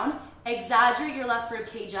ear down. Exaggerate your left rib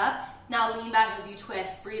cage up. Now lean back as you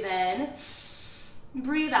twist. Breathe in.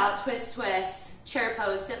 Breathe out. Twist, twist. Chair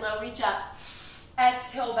pose. Sit low. Reach up.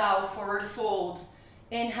 Exhale, bow. Forward fold.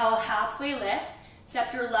 Inhale, halfway lift.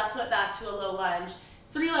 Step your left foot back to a low lunge.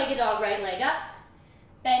 Three-legged dog, right leg up.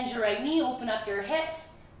 Bend your right knee. Open up your hips.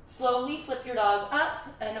 Slowly flip your dog up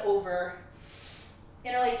and over.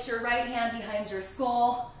 Interlace your right hand behind your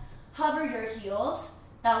skull. Hover your heels.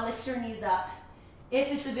 Now lift your knees up.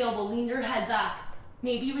 If it's available, lean your head back.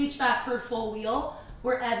 Maybe reach back for a full wheel.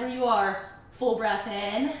 Wherever you are, full breath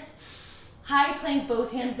in. High plank,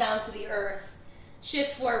 both hands down to the earth.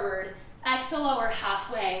 Shift forward. Exhale, lower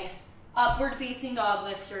halfway. Upward facing dog,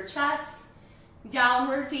 lift your chest.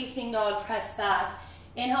 Downward facing dog, press back.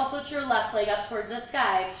 Inhale, float your left leg up towards the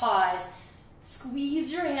sky. Pause.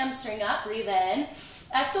 Squeeze your hamstring up. Breathe in.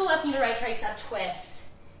 Exhale, left knee to right tricep, twist.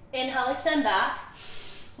 Inhale, extend back.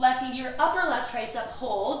 Left knee to your upper left tricep,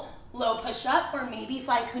 hold. Low push up, or maybe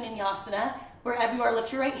fly Kundinyasana. Wherever you are,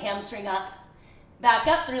 lift your right hamstring up. Back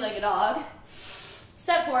up, three-legged dog.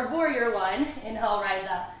 Step forward, warrior one. Inhale, rise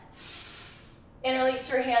up. Interlace Interlace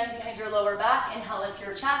your hands behind your lower back. Inhale, lift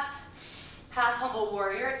your chest. Half humble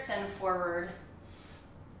warrior, extend forward.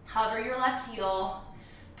 Hover your left heel.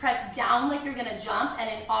 Press down like you're gonna jump, and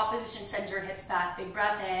in opposition, send your hips back. Big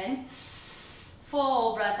breath in.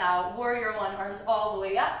 Full breath out. Warrior one, arms all the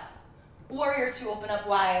way up. Warrior two, open up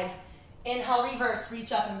wide. Inhale, reverse,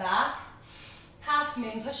 reach up and back. Half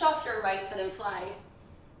moon, push off your right foot and fly.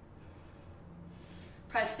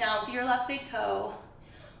 Press down through your left big toe.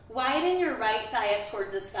 Widen your right thigh up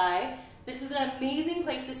towards the sky. This is an amazing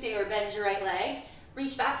place to stay, or bend your right leg.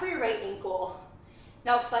 Reach back for your right ankle.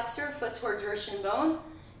 Now flex your foot towards your shin bone.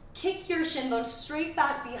 Kick your shin bone straight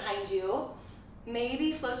back behind you.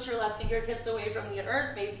 Maybe float your left fingertips away from the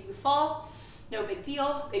earth. Maybe you fall. No big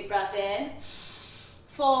deal. Big breath in.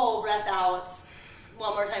 Full breath out.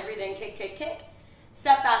 One more time, breathe in, kick, kick, kick.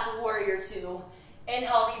 Step back, warrior two.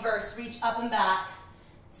 Inhale, reverse, reach up and back.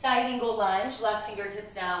 Side angle lunge, left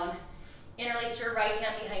fingertips down. Interlace your right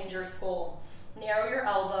hand behind your skull. Narrow your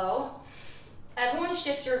elbow. Everyone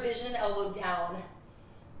shift your vision and elbow down.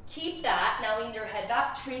 Keep that. Now lean your head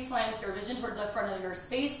back. Trace line with your vision towards the front of your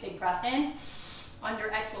space. Big breath in. On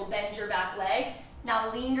your exhale, bend your back leg. Now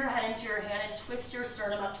lean your head into your hand and twist your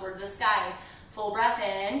sternum up towards the sky. Full breath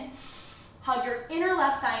in. Hug your inner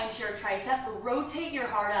left thigh into your tricep. Rotate your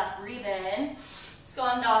heart up. Breathe in.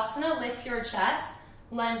 Skandasana, lift your chest.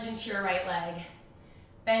 Lunge into your right leg.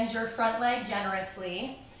 Bend your front leg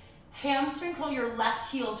generously. Hamstring curl your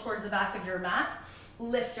left heel towards the back of your mat.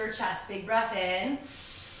 Lift your chest. Big breath in.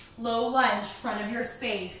 Low lunge, front of your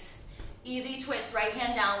space. Easy twist, right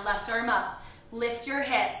hand down, left arm up. Lift your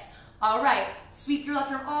hips. All right, sweep your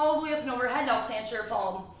left arm all the way up and overhead. Now plant your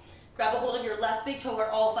palm. Grab a hold of your left big toe or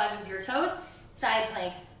all 5 of your toes. Side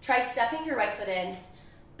plank. Try stepping your right foot in.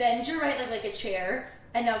 Bend your right leg like a chair.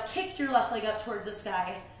 And now kick your left leg up towards the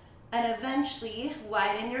sky. And eventually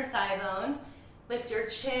widen your thigh bones. Lift your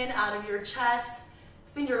chin out of your chest.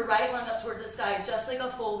 Spin your right lung up towards the sky, just like a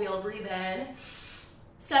full wheel. Breathe in.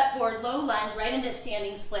 Step forward, low lunge, right into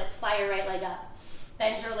standing splits. Fly your right leg up.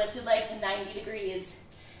 Bend your lifted leg to 90 degrees.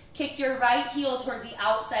 Kick your right heel towards the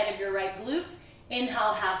outside of your right glute.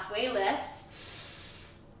 Inhale, halfway lift.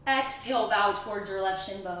 Exhale, bow towards your left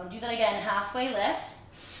shin bone. Do that again, halfway lift.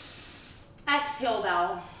 Exhale,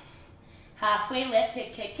 bow. Halfway lift,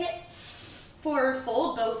 kick, kick, kick. Forward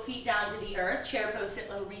fold, both feet down to the earth. Chair pose, sit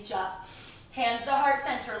low, reach up. Hands to heart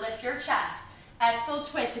center, lift your chest. Exhale,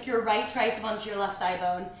 twist with your right tricep onto your left thigh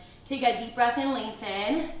bone. Take a deep breath and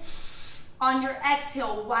lengthen. On your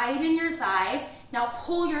exhale, widen your thighs. Now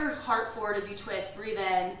pull your heart forward as you twist. Breathe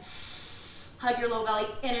in. Hug your low belly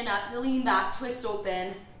in and up. Lean back, twist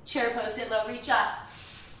open. Chair pose, sit low, reach up.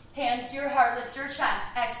 Hands to your heart, lift your chest.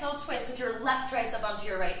 Exhale, twist with your left tricep onto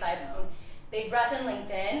your right thigh bone. Big breath and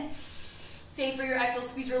lengthen. Stay for your exhale,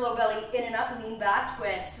 squeeze your low belly in and up, lean back,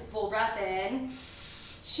 twist. Full breath in.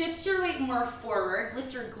 Shift your weight more forward,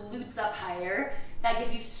 lift your glutes up higher. That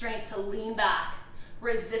gives you strength to lean back.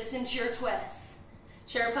 Resist into your twists.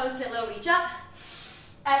 Chair pose, sit low, reach up.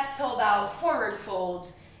 Exhale, bow, forward fold.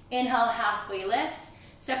 Inhale, halfway lift.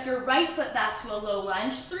 Step your right foot back to a low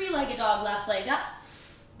lunge. 3-legged dog, left leg up.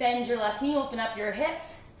 Bend your left knee, open up your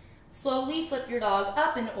hips. Slowly flip your dog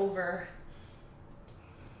up and over.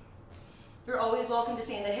 You're always welcome to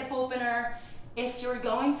stay in the hip opener. If you're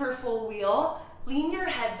going for full wheel, lean your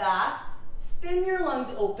head back, spin your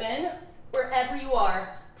lungs open. Wherever you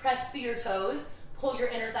are, press through your toes, pull your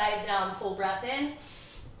inner thighs down, full breath in.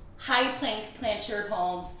 High plank, plant your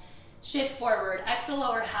palms. Shift forward, exhale,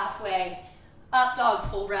 lower halfway. Up dog,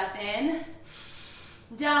 full breath in.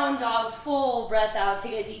 Down dog, full breath out.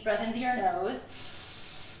 Take a deep breath into your nose.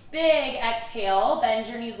 Big exhale, bend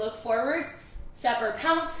your knees, look forwards. Step or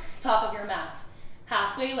pounce, top of your mat.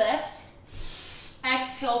 Halfway lift.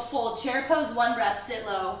 Exhale, fold, chair pose, 1 breath, sit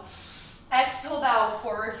low. Exhale, bow,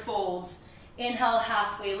 forward folds. Inhale,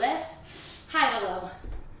 halfway lift. High to low.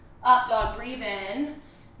 Up dog, breathe in.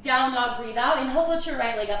 Down dog, breathe out. Inhale, put your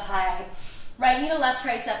right leg up high. Right knee to left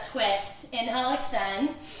tricep, twist. Inhale, extend.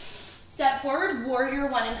 Step forward, warrior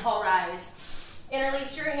one, inhale, rise.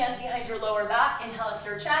 Interlace your hands behind your lower back. Inhale, lift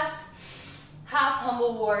your chest. Half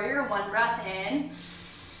humble warrior, 1 breath in.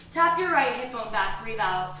 Tap your right hip bone back, breathe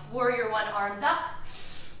out. Warrior one, arms up.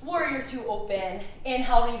 Warrior two, open.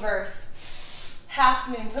 Inhale, reverse. Half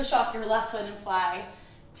moon, push off your left foot and fly.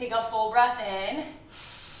 Take a full breath in.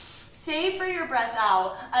 Save for your breath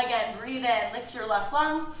out. Again, breathe in, lift your left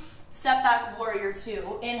lung. Step back, warrior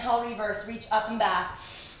two. Inhale, reverse, reach up and back.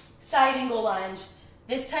 Side angle lunge.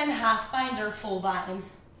 This time half bind or full bind.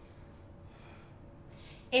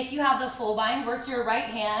 If you have the full bind, work your right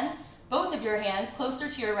hand, both of your hands closer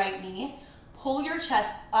to your right knee. Pull your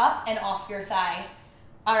chest up and off your thigh.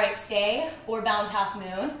 All right, stay or bound half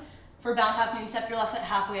moon. For bound half moon, step your left foot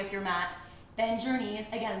halfway up your mat. Bend your knees.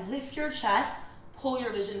 Again, lift your chest. Pull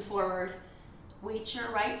your vision forward. Weight your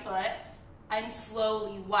right foot and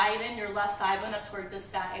slowly widen your left thigh bone up towards the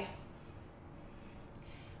sky.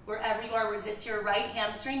 Wherever you are, resist your right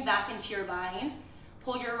hamstring back into your bind.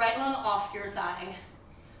 Pull your right lung off your thigh.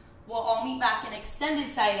 We'll all meet back in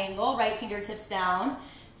extended side angle, right fingertips down.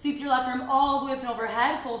 Sweep your left arm all the way up and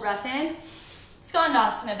overhead, full breath in.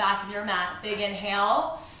 Skandasana, back of your mat. Big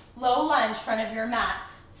inhale, low lunge, front of your mat.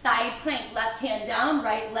 Side plank, left hand down,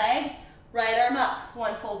 right leg, right arm up.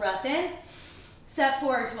 One full breath in. Step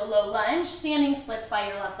forward to a low lunge, standing splits, fly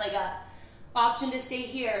your left leg up. Option to stay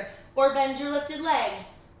here, or bend your lifted leg.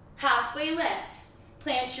 Halfway lift,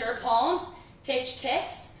 plant your palms, hitch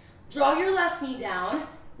kicks, draw your left knee down.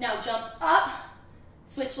 Now jump up,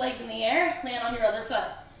 switch legs in the air, land on your other foot.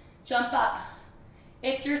 Jump up.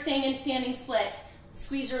 If you're staying in standing splits,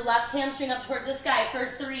 squeeze your left hamstring up towards the sky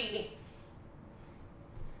for 3,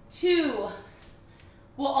 2.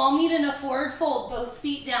 We'll all meet in a forward fold, both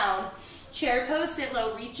feet down. Chair pose, sit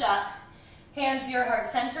low, reach up. Hands to your heart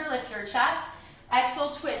center, lift your chest.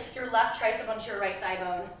 Exhale, twist with your left tricep onto your right thigh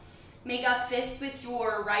bone. Make a fist with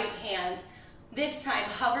your right hand. This time,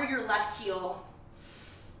 hover your left heel.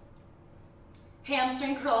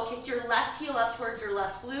 Hamstring curl, kick your left heel up towards your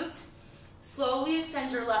left glute. Slowly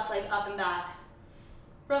extend your left leg up and back.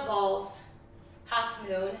 Revolved, half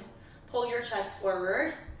moon. Pull your chest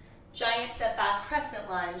forward. Giant step back, crescent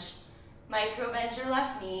lunge. Micro bend your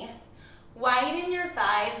left knee. Widen your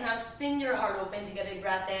thighs. Now spin your heart open. Take a big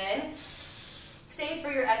breath in. Save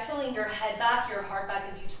for your exhale, lean your head back, your heart back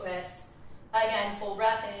as you twist. Again, full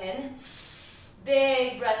breath in.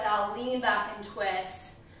 Big breath out, lean back and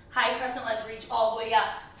twist. High crescent lunge, reach all the way up.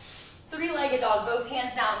 3-legged dog, both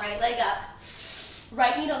hands down, right leg up.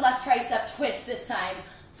 Right knee to left tricep, twist this time.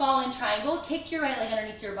 Fall in triangle, kick your right leg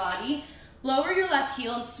underneath your body. Lower your left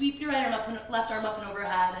heel and sweep your right arm up and left arm up and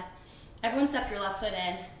overhead. Everyone step your left foot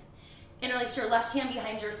in. Interlace your left hand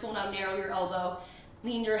behind your skull, now narrow your elbow.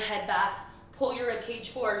 Lean your head back, pull your rib cage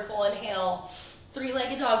forward, full inhale.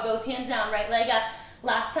 3-legged dog, both hands down, right leg up.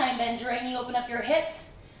 Last time, bend your right knee, open up your hips.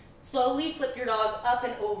 Slowly flip your dog up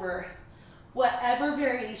and over. Whatever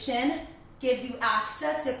variation gives you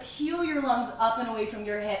access to peel your lungs up and away from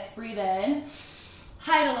your hips. Breathe in.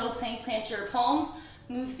 High to low plank, plant your palms.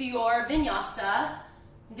 Move through your vinyasa.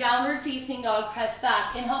 Downward facing dog, press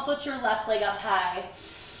back. Inhale, put your left leg up high.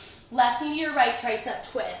 Left knee to your right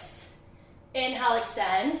tricep, twist. Inhale,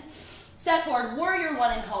 extend. Step forward, warrior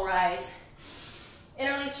one, inhale, rise.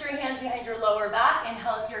 Interlace your hands behind your lower back.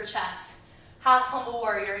 Inhale, lift your chest. Half humble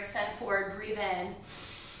warrior, extend forward, breathe in.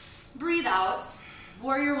 Breathe out.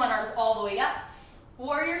 Warrior one, arms all the way up.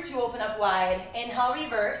 Warrior two, open up wide. Inhale,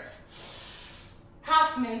 reverse.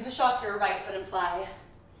 Half moon, push off your right foot and fly.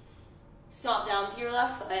 Stomp down with your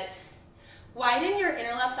left foot. Widen your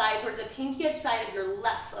inner left thigh towards the pinky edge side of your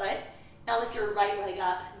left foot. Now lift your right leg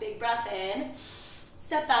up. Big breath in.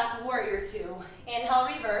 Step back, warrior two. Inhale,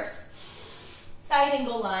 reverse. Side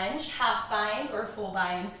angle lunge, half bind or full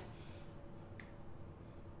bind.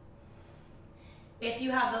 If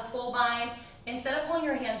you have the full bind, instead of pulling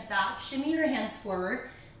your hands back, shimmy your hands forward.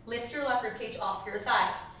 Lift your left rib cage off your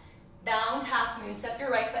thigh. Bound half moon, step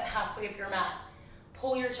your right foot halfway up your mat.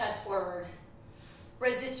 Pull your chest forward.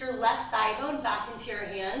 Resist your left thigh bone back into your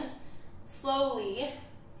hands. Slowly,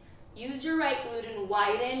 use your right glute and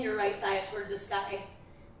widen your right thigh up towards the sky.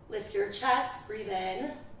 Lift your chest, breathe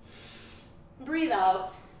in. Breathe out.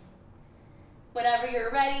 Whenever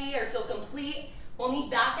you're ready or feel complete, we'll meet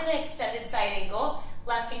back in an extended side angle.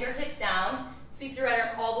 Left fingertips down. Sweep your right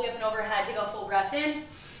arm all the way up and overhead. Take a full breath in.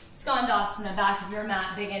 Skandasana, back of your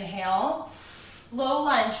mat. Big inhale. Low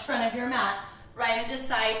lunge, front of your mat. Right into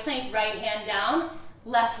side plank, right hand down.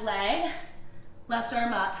 Left leg, left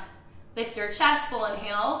arm up. Lift your chest, full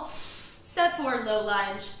inhale. Step forward, low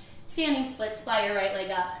lunge. Standing splits, fly your right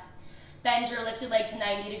leg up. Bend your lifted leg to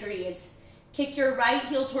 90 degrees. Kick your right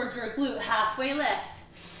heel towards your glute, halfway lift.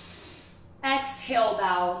 Exhale,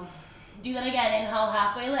 bow. Do that again, inhale,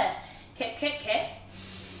 halfway lift. Kick, kick, kick.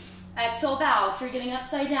 Exhale, bow. If you're getting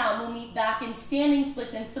upside down, we'll meet back in standing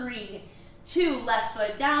splits in 3, 2, left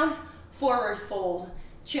foot down, forward fold.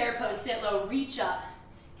 Chair pose, sit low, reach up.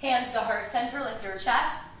 Hands to heart center, lift your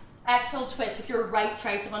chest. Exhale, twist with your right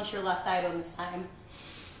tricep onto your left thigh bone this time.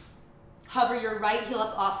 Hover your right heel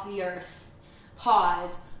up off the earth.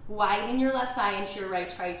 Pause. Widen your left thigh into your right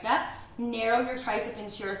tricep. Narrow your tricep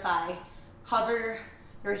into your thigh. Hover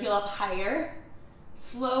your heel up higher.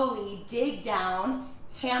 Slowly dig down.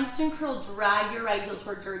 Hamstring curl, drag your right heel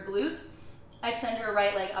towards your glute. Extend your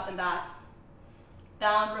right leg up and back.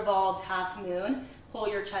 Bound, revolved, half moon. Pull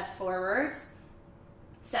your chest forwards.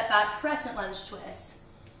 Step back, crescent lunge twist.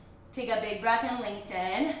 Take a big breath and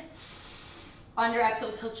lengthen. On your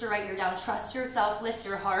exhale, tilt your right ear down. Trust yourself, lift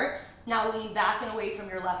your heart. Now lean back and away from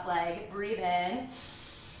your left leg. Breathe in.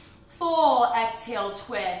 Full exhale,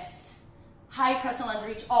 twist. High crescent lunge,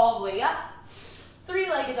 reach all the way up.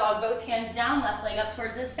 Three-legged dog, both hands down, left leg up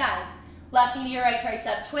towards the sky. Left knee to your right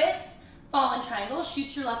tricep, twist. Fallen triangle,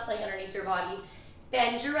 shoot your left leg underneath your body.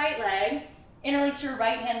 Bend your right leg. Interlace your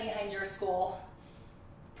right hand behind your skull.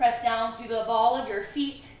 Press down through the ball of your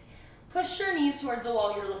feet. Push your knees towards the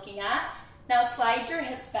wall you're looking at. Now slide your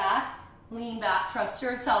hips back. Lean back, trust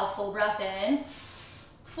yourself. Full breath in.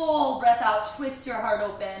 Full breath out, twist your heart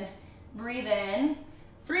open. Breathe in.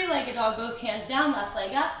 Three-legged dog, both hands down, left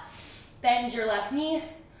leg up. Bend your left knee.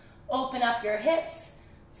 Open up your hips.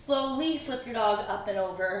 Slowly flip your dog up and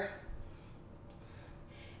over.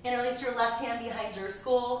 Interlace your left hand behind your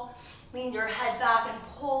skull. Lean your head back and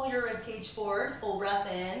pull your ribcage forward. Full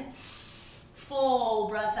breath in. Full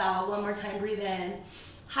breath out. One more time, breathe in.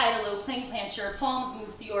 High to low plank, plant your palms,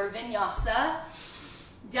 move through your vinyasa.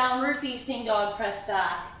 Downward facing dog, press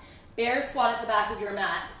back. Bear squat at the back of your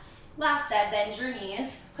mat. Last set, bend your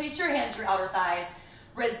knees. Place your hands to your outer thighs.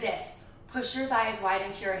 Resist. Push your thighs wide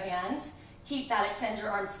into your hands. Keep that, extend your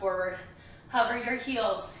arms forward. Hover your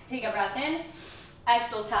heels. Take a breath in.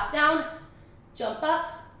 Exhale, tap down. Jump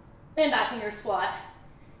up. Then back in your squat.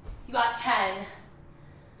 You got 10.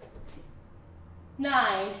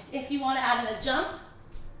 9. If you want to add in a jump.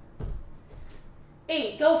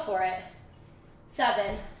 8. Go for it.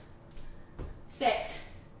 7. 6.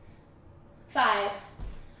 5.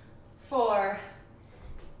 4.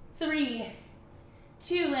 3.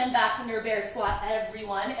 2. Land back in your bear squat,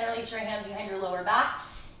 everyone. Interlace your hands behind your lower back.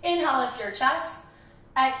 Inhale, lift your chest.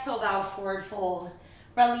 Exhale, bow forward, fold.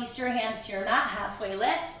 Release your hands to your mat, halfway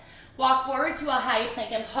lift. Walk forward to a high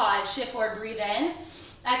plank and pause. Shift forward, breathe in.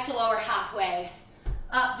 Exhale, lower halfway.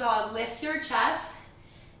 Up dog, lift your chest.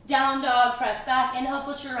 Down dog, press back. Inhale,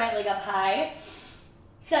 put your right leg up high.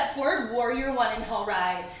 Step forward, warrior one, inhale,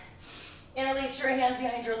 rise. Interlace your hands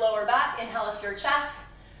behind your lower back. Inhale, lift your chest.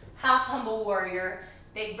 Half humble warrior.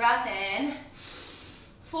 Big breath in.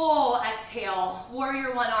 Full exhale.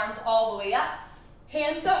 Warrior one, arms all the way up.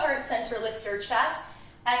 Hands to heart center, lift your chest.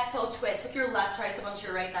 Exhale, twist with your left tricep onto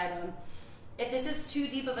your right thigh bone. If this is too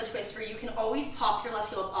deep of a twist for you, you can always pop your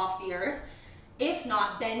left heel up off the earth. If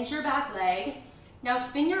not, bend your back leg. Now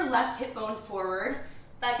spin your left hip bone forward.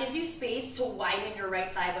 That gives you space to widen your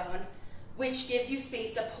right thigh bone, which gives you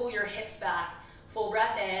space to pull your hips back. Full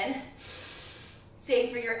breath in.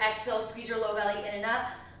 Save for your exhale, squeeze your low belly in and up.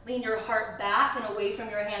 Lean your heart back and away from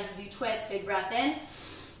your hands as you twist. Big breath in.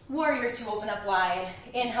 Warrior two, open up wide.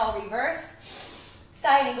 Inhale, reverse.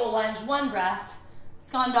 Side angle lunge, one breath.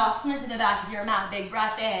 Skandasana to the back of your mat. Big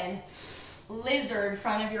breath in. Lizard,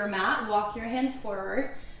 front of your mat. Walk your hands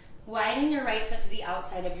forward. Widen your right foot to the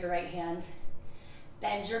outside of your right hand.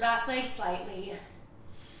 Bend your back leg slightly.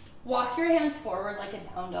 Walk your hands forward like a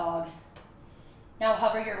down dog. Now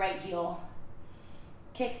hover your right heel.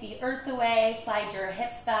 Kick the earth away, slide your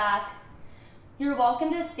hips back. You're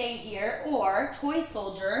welcome to stay here, or toy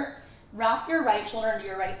soldier, wrap your right shoulder into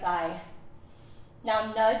your right thigh.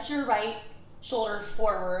 Now nudge your right shoulder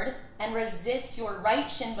forward and resist your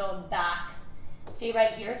right shin bone back. Stay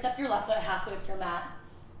right here, step your left foot halfway up your mat.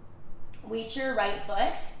 Reach your right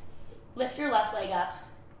foot, lift your left leg up.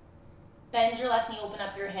 Bend your left knee, open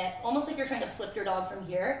up your hips, almost like you're trying to flip your dog from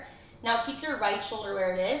here. Now keep your right shoulder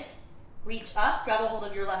where it is. Reach up, grab a hold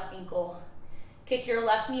of your left ankle. Kick your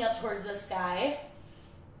left knee up towards the sky.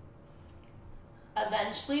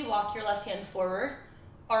 Eventually, walk your left hand forward.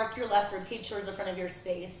 Arc your left ribcage towards the front of your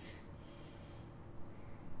space.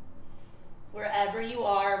 Wherever you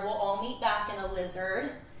are, we'll all meet back in a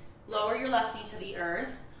lizard. Lower your left knee to the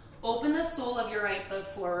earth. Open the sole of your right foot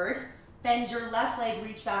forward. Bend your left leg,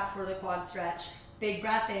 reach back for the quad stretch. Big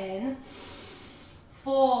breath in.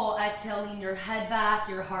 Full exhale, lean your head back,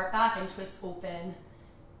 your heart back, and twist open.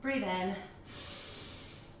 Breathe in.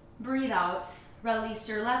 Breathe out. Release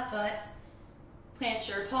your left foot. Plant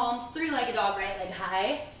your palms, three-legged dog, right leg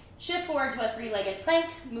high. Shift forward to a three-legged plank.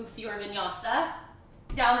 Move through your vinyasa.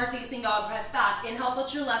 Downward facing dog, press back. Inhale,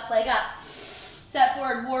 put your left leg up. Step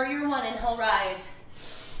forward, warrior one, inhale, rise.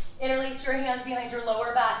 Interlace your hands behind your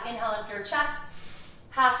lower back. Inhale, lift your chest.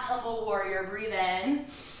 Half humble warrior, breathe in.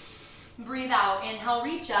 Breathe out, inhale,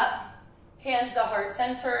 reach up. Hands to heart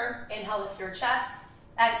center. Inhale, lift your chest.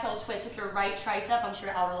 Exhale, twist with your right tricep onto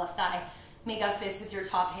your outer left thigh. Make a fist with your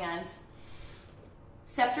top hand.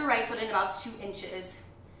 Step your right foot in about 2 inches.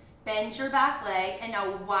 Bend your back leg, and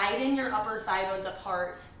now widen your upper thigh bones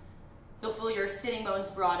apart. You'll feel your sitting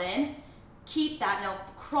bones broaden. Keep that. Now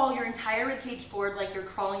crawl your entire rib cage forward like you're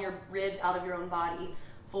crawling your ribs out of your own body.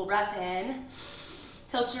 Full breath in.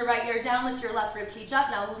 Tilt your right ear down, lift your left rib cage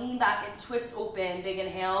up. Now lean back and twist open. Big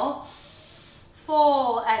inhale.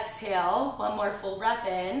 Full exhale. One more full breath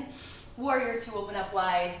in. Warrior two, open up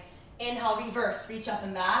wide. Inhale, reverse, reach up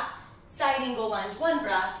and back. Side angle lunge, one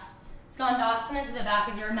breath. Skandasana to the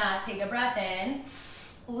back of your mat. Take a breath in.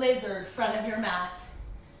 Lizard, front of your mat.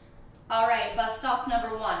 All right, bus stop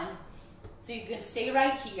number one. So you can stay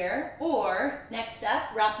right here, or next step,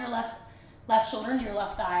 wrap your left shoulder into your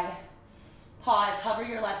left thigh. Pause, hover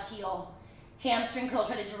your left heel. Hamstring curl,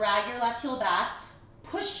 try to drag your left heel back.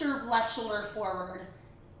 Push your left shoulder forward.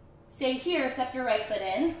 Stay here, step your right foot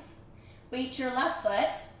in. Weight your left foot.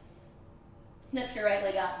 Lift your right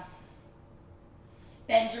leg up.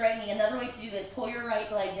 Bend your right knee. Another way to do this, pull your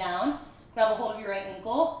right leg down, grab a hold of your right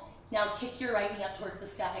ankle. Now kick your right knee up towards the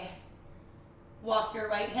sky. Walk your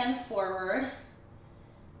right hand forward.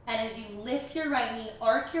 And as you lift your right knee,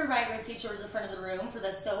 arc your right rib cage towards the front of the room for the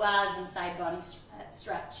psoas and side body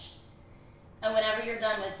stretch. And whenever you're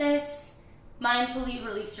done with this, mindfully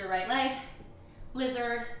release your right leg.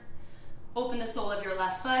 Lizard, open the sole of your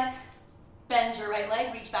left foot. Bend your right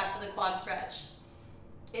leg, reach back for the quad stretch.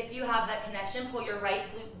 If you have that connection, pull your right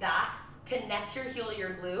glute back, connect your heel to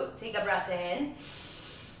your glute, take a breath in,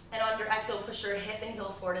 and on your exhale, push your hip and heel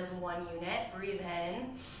forward as one unit. Breathe in,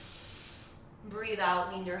 breathe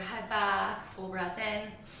out, lean your head back, full breath in,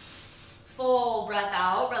 full breath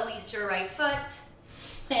out, release your right foot,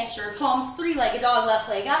 plant your palms, three-legged dog, left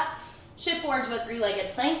leg up, shift forward to a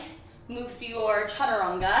three-legged plank, move through your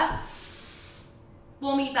chaturanga.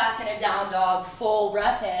 We'll meet back in a down dog. Full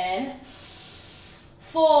breath in.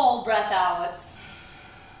 Full breath out.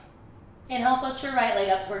 Inhale, float your right leg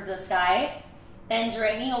up towards the sky. Bend your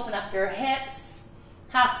right knee, open up your hips.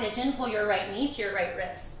 Half pigeon, pull your right knee to your right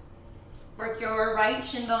wrist. Work your right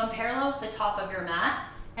shin bone parallel with the top of your mat.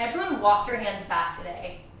 Everyone walk your hands back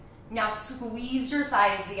today. Now squeeze your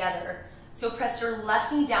thighs together. So press your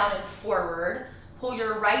left knee down and forward. Pull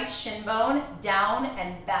your right shin bone down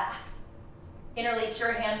and back. Interlace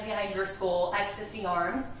your hands behind your skull, ecstasy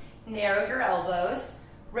arms, narrow your elbows,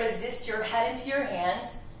 resist your head into your hands,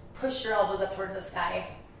 push your elbows up towards the sky.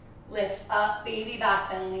 Lift up, baby back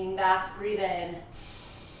bend, lean back, breathe in.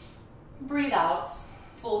 Breathe out,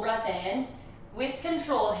 full breath in. With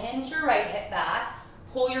control, hinge your right hip back,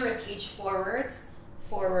 pull your ribcage forwards,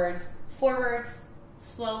 forwards, forwards.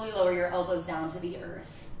 Slowly lower your elbows down to the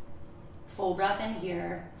earth. Full breath in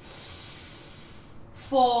here.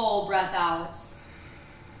 Full breath out.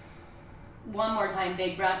 One more time,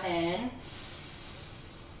 big breath in.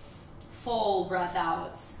 Full breath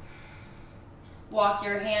out. Walk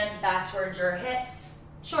your hands back towards your hips,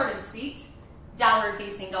 short and sweet. Downward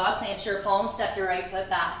facing dog, plant your palms, step your right foot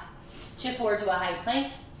back. Shift forward to a high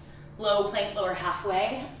plank. Low plank, lower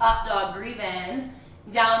halfway. Up dog, breathe in.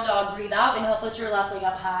 Down dog, breathe out. Inhale, float your left leg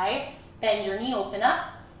up high. Bend your knee, open up.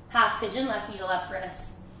 Half pigeon, left knee to left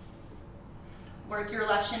wrist. Work your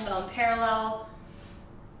left shin bone parallel.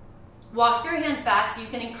 Walk your hands back so you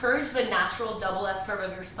can encourage the natural double S curve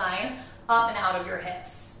of your spine up and out of your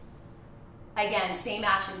hips. Again, same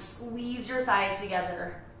action. Squeeze your thighs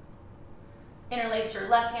together. Interlace your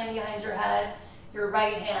left hand behind your head, your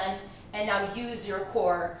right hand, and now use your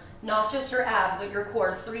core. Not just your abs, but your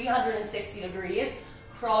core. 360 degrees.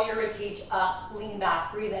 Crawl your ribcage up, lean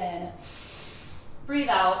back, breathe in. Breathe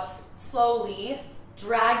out slowly.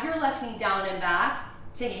 Drag your left knee down and back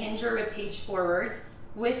to hinge your ribcage forwards.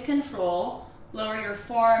 With control, lower your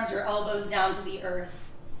forearms, your elbows down to the earth.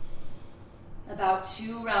 About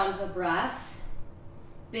 2 rounds of breath.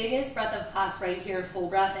 Biggest breath of class right here. Full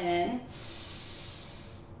breath in.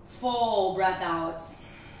 Full breath out.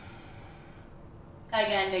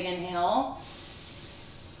 Again, big inhale.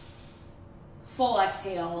 Full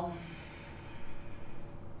exhale.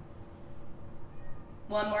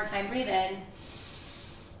 One more time, breathe in.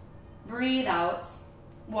 Breathe out.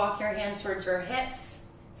 Walk your hands towards your hips.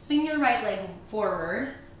 Swing your right leg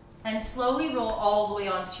forward and slowly roll all the way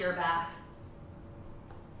onto your back.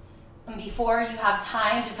 And before you have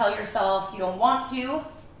time to tell yourself you don't want to,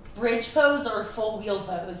 bridge pose or full wheel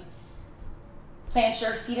pose. Plant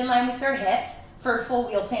your feet in line with your hips. For full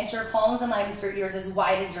wheel, plant your palms in line with your ears as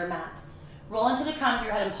wide as your mat. Roll into the crown of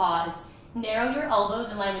your head and pause. Narrow your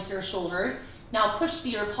elbows in line with your shoulders. Now push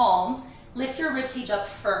through your palms. Lift your ribcage up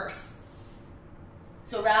first.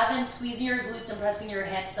 So rather than squeezing your glutes and pressing your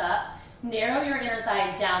hips up, narrow your inner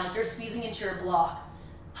thighs down like you're squeezing into your block.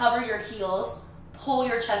 Hover your heels, pull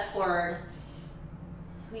your chest forward.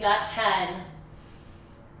 We got 10,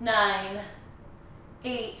 9,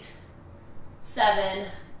 8, 7,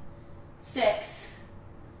 6,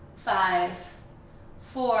 5,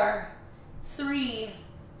 4, 3,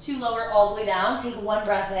 2, lower all the way down. Take one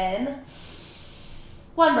breath in,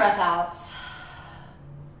 one breath out.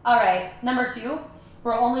 All right, number 2.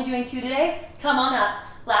 We're only doing 2 today. Come on up.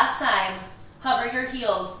 Last time, hover your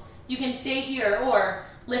heels. You can stay here or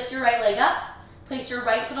lift your right leg up. Place your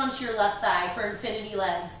right foot onto your left thigh for infinity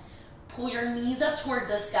legs. Pull your knees up towards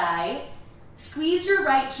the sky. Squeeze your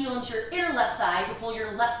right heel into your inner left thigh to pull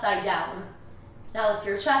your left thigh down. Now lift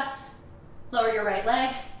your chest. Lower your right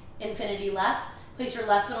leg. Infinity left. Place your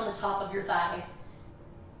left foot on the top of your thigh.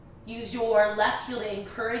 Use your left heel to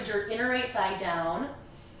encourage your inner right thigh down.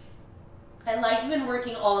 And like you've been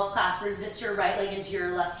working all of class, resist your right leg into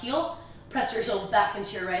your left heel. Press your heel back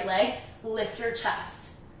into your right leg. Lift your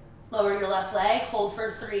chest. Lower your left leg. Hold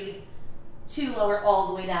for 3, 2, lower all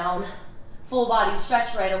the way down. Full body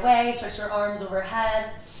stretch right away. Stretch your arms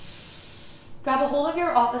overhead. Grab a hold of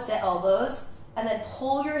your opposite elbows and then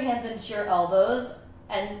pull your hands into your elbows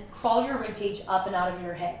and crawl your ribcage up and out of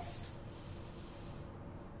your hips.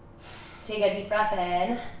 Take a deep breath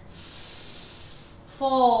in.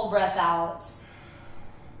 Full breath out.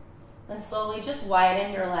 And slowly just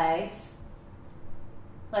widen your legs.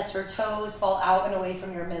 Let your toes fall out and away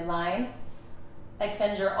from your midline.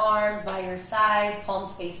 Extend your arms by your sides,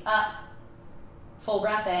 palms face up. Full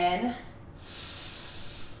breath in.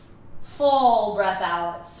 Full breath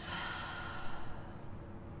out.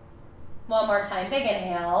 One more time, big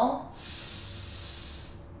inhale.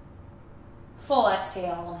 Full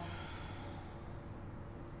exhale.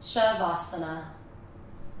 Shavasana.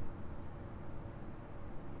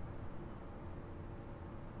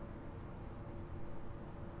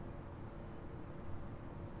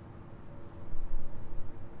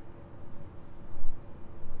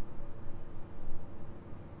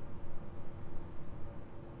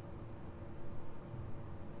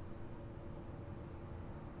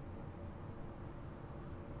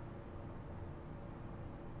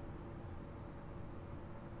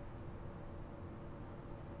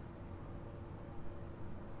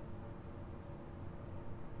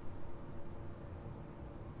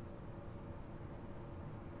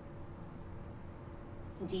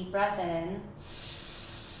 Deep breath in.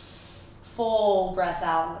 Full breath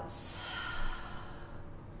out.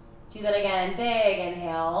 Do that again. Big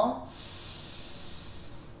inhale.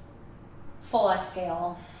 Full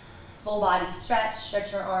exhale. Full body stretch.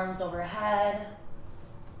 Stretch your arms overhead.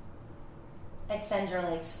 Extend your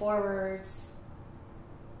legs forwards.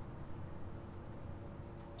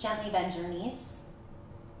 Gently bend your knees.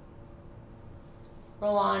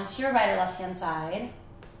 Roll on to your right or left hand side.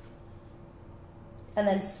 And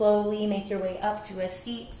then slowly make your way up to a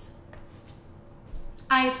seat.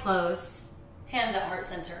 Eyes closed, hands at heart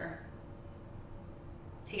center.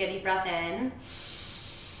 Take a deep breath in.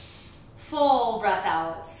 Full breath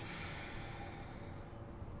out.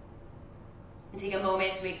 And take a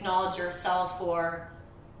moment to acknowledge yourself for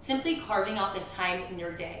simply carving out this time in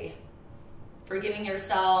your day. For giving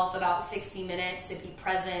yourself about 60 minutes to be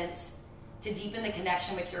present, to deepen the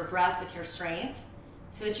connection with your breath, with your strength,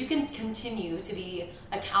 so that you can continue to be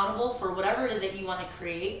accountable for whatever it is that you want to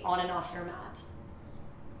create on and off your mat.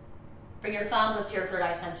 Bring your thumbs up to your third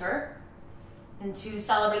eye center. And to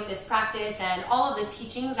celebrate this practice and all of the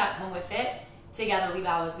teachings that come with it, together we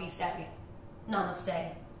bow as we say,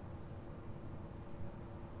 Namaste.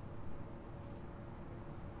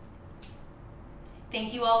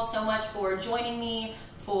 Thank you all so much for joining me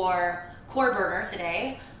for Core Burner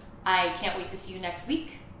today. I can't wait to see you next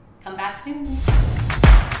week. Come back soon.